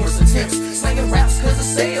 Numerous attempts, slinging raps cause of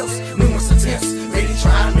sales. Numerous attempts, many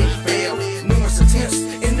try, many fail. Numerous attempts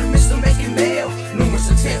in the midst of making mail. Numerous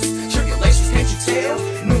attempts, tribulations, can't you tell?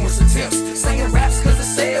 Numerous attempts, slinging raps cause of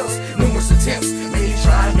sales. Numerous attempts, many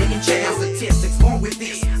try, many jail. Statistics born with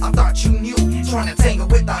this, I thought you knew. Trying to tangle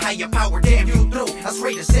with the higher power, damn you through. I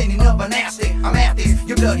straight ascending up an astic. I'm at this,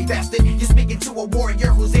 you bloody bastard. You're speaking to a warrior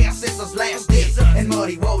whose ancestors lasted. And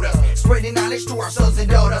muddy waters, spreading knowledge to our sons and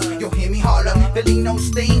daughters. You'll hear me holler, feeling no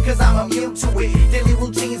sting, cause I'm immune to it. Daily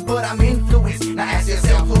routines, but I'm influenced. Now ask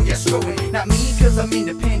yourself who you're screwing. Not me, cause I'm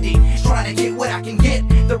independent. Trying to get what I can get,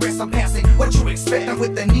 the rest I'm passing. What you expect, I'm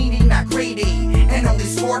with the needy, not greedy. And only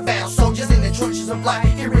sport battle soldiers in the trenches of life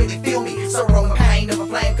can really feel me. Sorrow and pain of a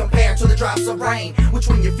flame compared to the drops of rain. Which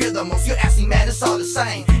one you feel the most, you're asking, man, it's all the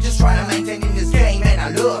same. Just trying to maintain in this game, and I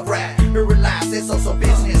love rap. But realize it's also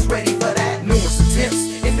business, ready for that. Numerous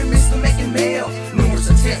attempts in the midst of making mail. Numerous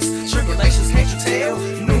attempts, tribulations, can't you tell?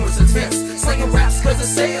 Numerous attempts, slinging raps cause of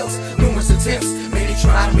sales. Numerous attempts, many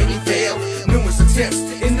tried, many failed. Numerous attempts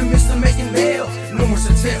in the midst of making mail. Numerous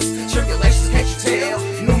attempts, tribulations, can't you tell?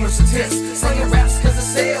 Numerous attempts, slinging raps cause of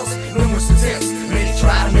sales. Numerous attempts, many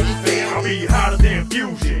tried, many failed. I'll be hotter than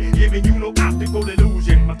fusion, giving you no optical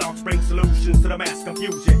illusion. My thoughts bring solutions to the mass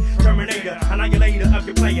confusion. Terminator, annihilator of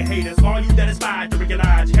your player haters. All you that aspire to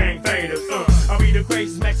realize you can't fade us. I'll be the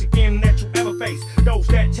craziest Mexican that you ever face. Those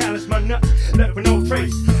that challenge my nuts, left with no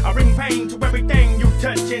trace. I bring pain to everything you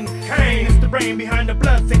touching. Cain is the brain behind the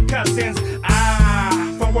bloods and cussings.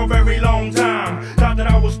 For a very long time, thought that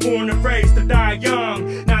I was born and raised to die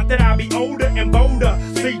young. Not that I'll be older and bolder.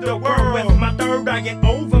 See the world with my third eye get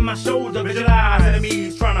over my shoulder. Visualize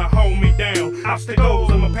enemies trying to hold me down.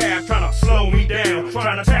 Obstacles in my path trying to slow me down.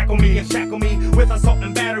 Trying to tackle me and shackle me with assault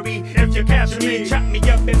and battery. If you capture me, chop me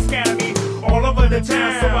up and scatter me all over the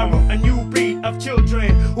town. So I wrote a new breed of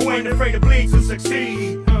children who ain't afraid to bleed to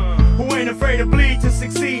succeed. Who ain't afraid to bleed to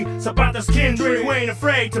succeed. It's about this kindred who ain't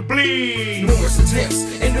afraid to bleed. Numerous attempts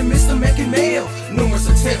in the midst of making mail. Numerous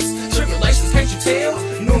attempts, tribulations, can't you tell?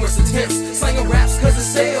 Numerous attempts, slinging raps cause of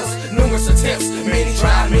sales. Numerous attempts, many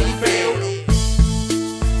tried, many failed.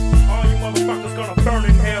 All you motherfuckers gonna burn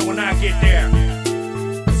in hell when I get there.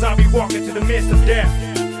 Cause I'll be walking to the midst of death,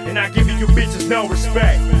 and I giving you bitches no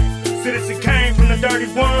respect. Citizen came from the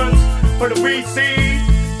dirty ones, for the weed seed.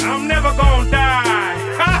 I'm never gonna die.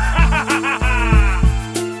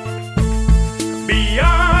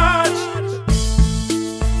 Biatch.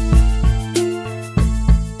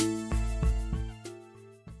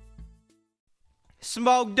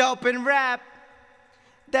 Smoke dope and rap.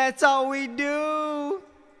 That's all we do.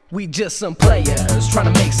 We just some players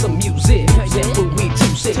trying to make some music. Yeah, but we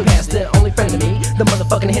too sick past the only friend of me, the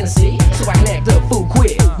motherfucking Hennessy, so I can act a fool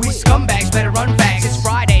quick. We scumbags better run fast. It's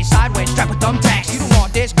Friday, sideways, strapped with thumbtacks. You don't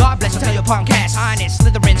want this, God bless, I'll tell your punk ass. Highness,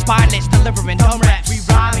 slithering, spineless, delivering dumb raps. We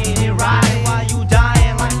rhyming and riding while you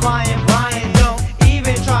dying like flying Brian. Don't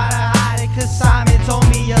even try to hide it, cause Simon told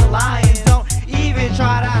me you're lying. Don't even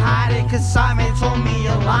try to hide it, cause Simon told me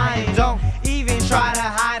you're lying. Don't even try to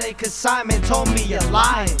hide it, cause Simon told me you're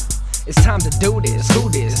lying. It's time to do this, who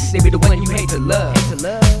this? They be the one you hate to love.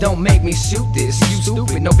 Don't make me shoot this, you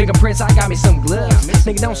stupid. No fingerprints, I got me some gloves.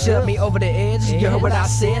 Nigga, don't shove me over the edge. You heard what I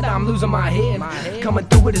said, I'm losing my head. Coming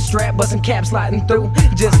through with a strap, busting caps sliding through,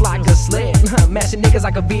 just like a sled. Mashing niggas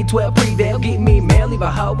like a V12 pre-dale. Get me mail, leave a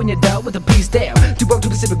hoe in your dough with a piece down. Too broke to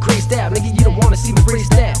Pacific Creek style. Nigga, you don't wanna see me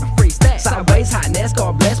freestyle. Sideways, hotness,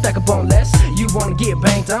 God bless, back up on less. You wanna get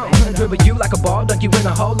banked on. Dribble you like a ball, dunk you in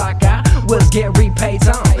a hole like I was Gary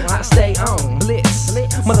Payton. I stay on blitz.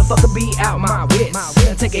 Motherfucker be out my wits.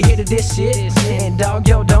 Take a hit of this shit. And dog,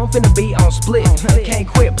 yo, don't finna be on split. Can't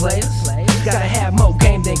quit, players. Gotta have more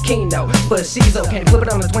game than Keno. But Cizo can't flip it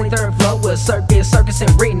on the 23rd floor with Circus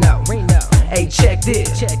in Reno. Hey, check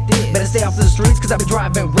this. Better stay off the streets cause I be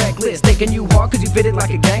driving reckless. Thinking you hard cause you fit it like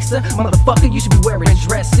a gangster. Motherfucker, you should be wearing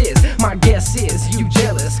dresses. My guess is you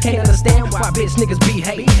jealous. Can't understand why bitch niggas be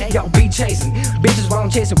hating. Y'all be chasing bitches while I'm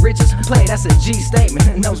chasing riches. Play, that's a G statement.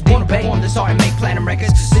 And those wanna pay. On this art, make platinum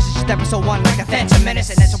records. This is just episode 1 like a phantom menace.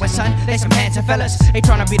 And that's what son, they some handsome fellas. They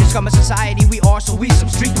tryna be the scum of society. We are, so we some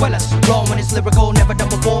street dwellers. Raw when it's lyrical, never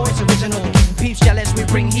double before. It's original. Peeps jealous, we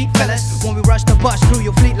bring heat fellas. When we rush the bus through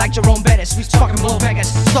your fleet like Jerome Bettis. We sparking blow beggars.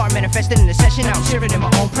 Start manifesting in the session, out cheering in my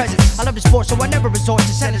own presence. I love the sport, so I never resort to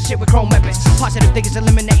selling shit with chrome weapons. Positive thinkers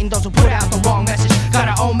eliminating those who put out the wrong message. Got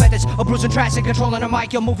our own methods of bruising tracks and controlling the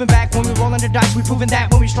mic. You're moving back when we rolling the dice. We proving that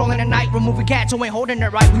when we strolling at night. Removing cats who ain't holding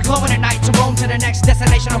it right. We glowing at night to roam to the next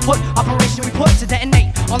destination on foot. Operation we put to detonate.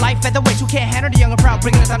 On life featherweights who can't handle the young and proud,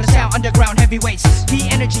 bringing us on the sound. Underground heavyweights. Key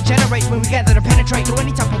energy generates when we gather to penetrate through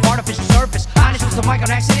any type of artificial surface. Honest was the mic on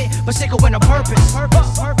accident, but sickle when a purpose.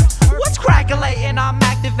 What's crackulating? I'm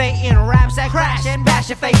activating raps that crash and bash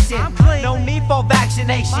your face in. No need for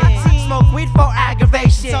vaccination. Smoke weed for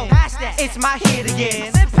aggravation. So it's my hit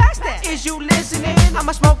again. Is you listening?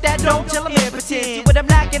 I'ma smoke that dope till I'm impotent. With a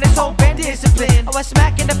black and a hope and discipline. I was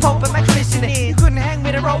smacking the Pope and my christening. You couldn't hang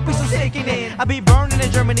with a rope, it's so sickening. I be burning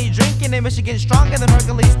in Germany, drinking in Michigan, stronger than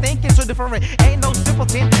Hercules, thinking so different. Ain't no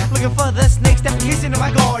simpleton. Looking for the snakes that piss into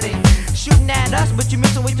my garden. Shooting at us, but you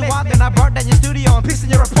missing way too often. I burnt down your studio and pissed in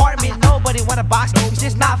your apartment. Nobody wanna box, it's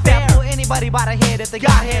just not fair. Pull anybody by the head if they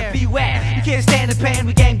got hair. Beware, you can't stand the pain.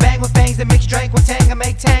 We gang bang with fangs that mix drink with tang and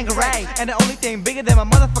make Tangeray. And the only thing bigger than my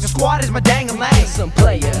motherfucking squad is my dang-a-lang. Some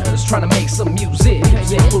players trying to make some music.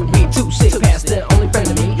 Yeah, put me too sick past the only friend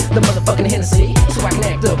of me, the motherfucking Hennessy, so I can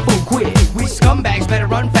act a fool quick. We scumbags better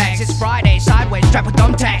run fast. It's Friday, sideways, strapped with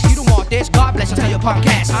thumbtacks. You don't want this, God bless, I'll tell your punk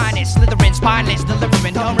ass. Honest, slithering, spineless,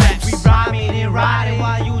 delivering dumb raps. We rhyming and riding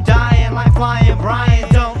while you dying like flying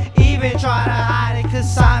Brian. Don't even try to hide it, cause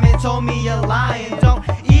Simon told me you're lying. Don't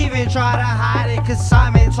even try to hide it, cause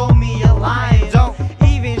Simon told me you're lying. Don't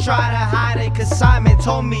even try to hide it, cause Simon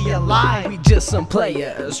told me you're lying. We just some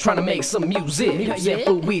players trying to make some music. Yeah,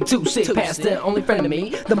 but we too sick past the only friend of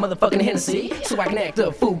me, the motherfucking Hennessy, so I can act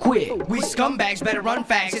a fool quick. We scumbags better run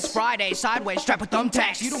fast. It's Friday, sideways, strapped with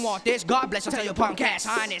thumbtacks. You don't want this, God bless, I'll tell your punk ass.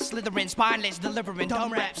 Honest, slithering, spineless, delivering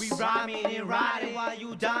dumb raps. We rhyming and riding while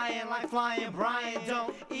you dying like flying Brian.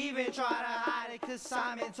 Don't even try to hide it, cause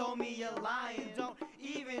Simon told me you're lying. Don't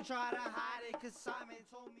even try to hide it, cause Simon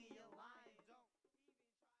told me you're lying.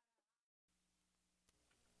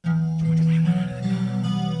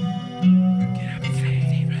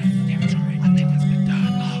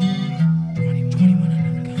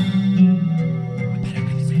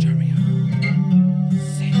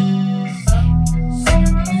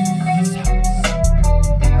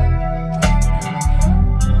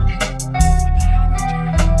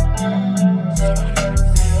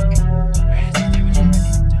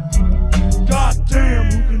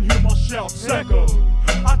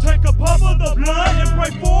 I take a puff of the blood and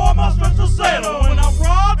pray for my stress to settle. When I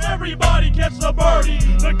rob, everybody catch the birdie.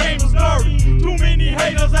 The game is dirty, too many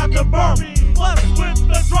haters after Burby. Plus with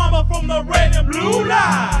the drama from the red and blue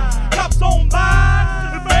line. Cops on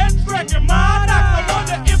by, the bad track in my neck. I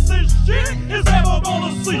wonder if this shit is ever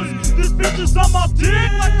gonna cease. This bitch is on my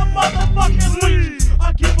dick like a motherfucking leech.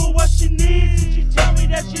 I give her what she needs and she tell me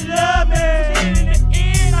that she love me. But in the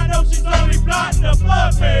end, I know she's only plotting to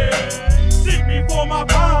fuck me. Stick me for my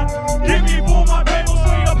pride, get me for my paper,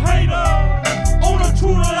 straight up hater. On the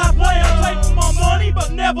true that I play, I'm taking my money,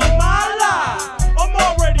 but never my life. I'm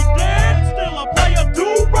already dead, still I play a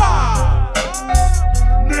do-ride.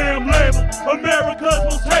 Damn label, America.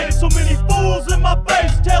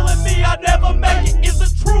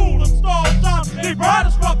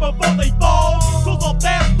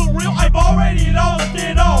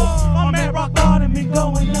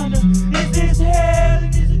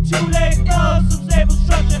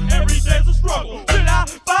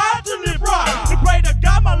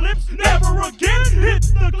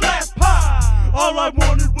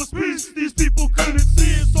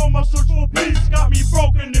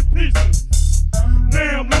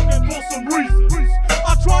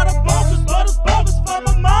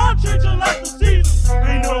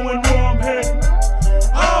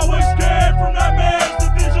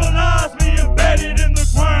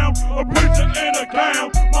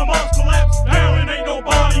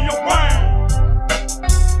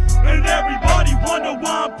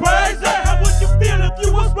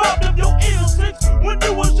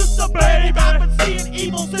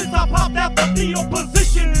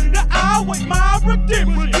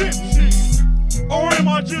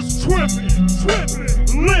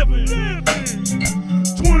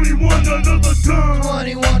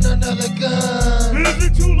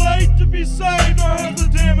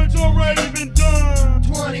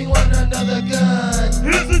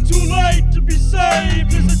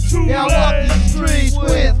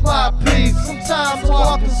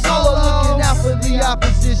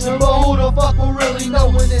 opposition. But who the fuck will really know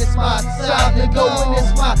when it's my time to go? When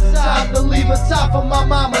it's my time to leave a time for my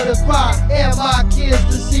mama to cry and my kids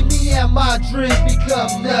to see me and my dreams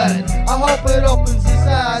become nothing. I hope it opens his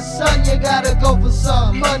eyes. Son, you gotta go for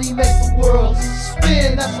some money, make the world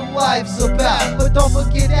spin. That's what life's about. But don't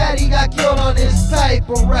forget that he got killed on his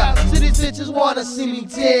paper route. So these bitches wanna see me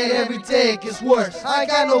dead. Every day it gets worse. I ain't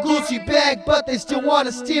got no Gucci bag, but they still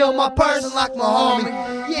wanna steal my purse and like my homie.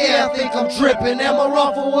 Yeah, I think I'm tripping. Am I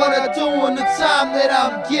wrong for what I do in the time that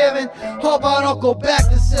I'm giving? Hope I don't go back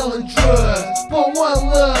to selling drugs. But one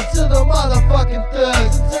love to the motherfucking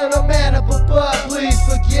thugs. And to the man up above, please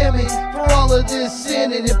forgive me for all of this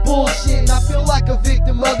sinning and bullshit. I feel like a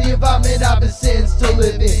victim of the environment I've been sentenced to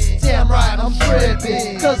live in. Damn right, I'm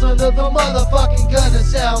tripping, cause under the motherfucking gun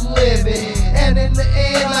is how I'm living. And in the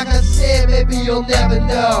end, like I said, maybe you'll never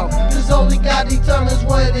know, cause only God determines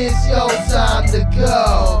when it's your time to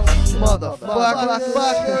go.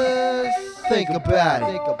 Motherfuckers, think about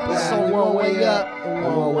it. It's only one way up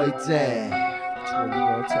and one way down. Which one you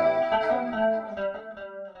gonna take?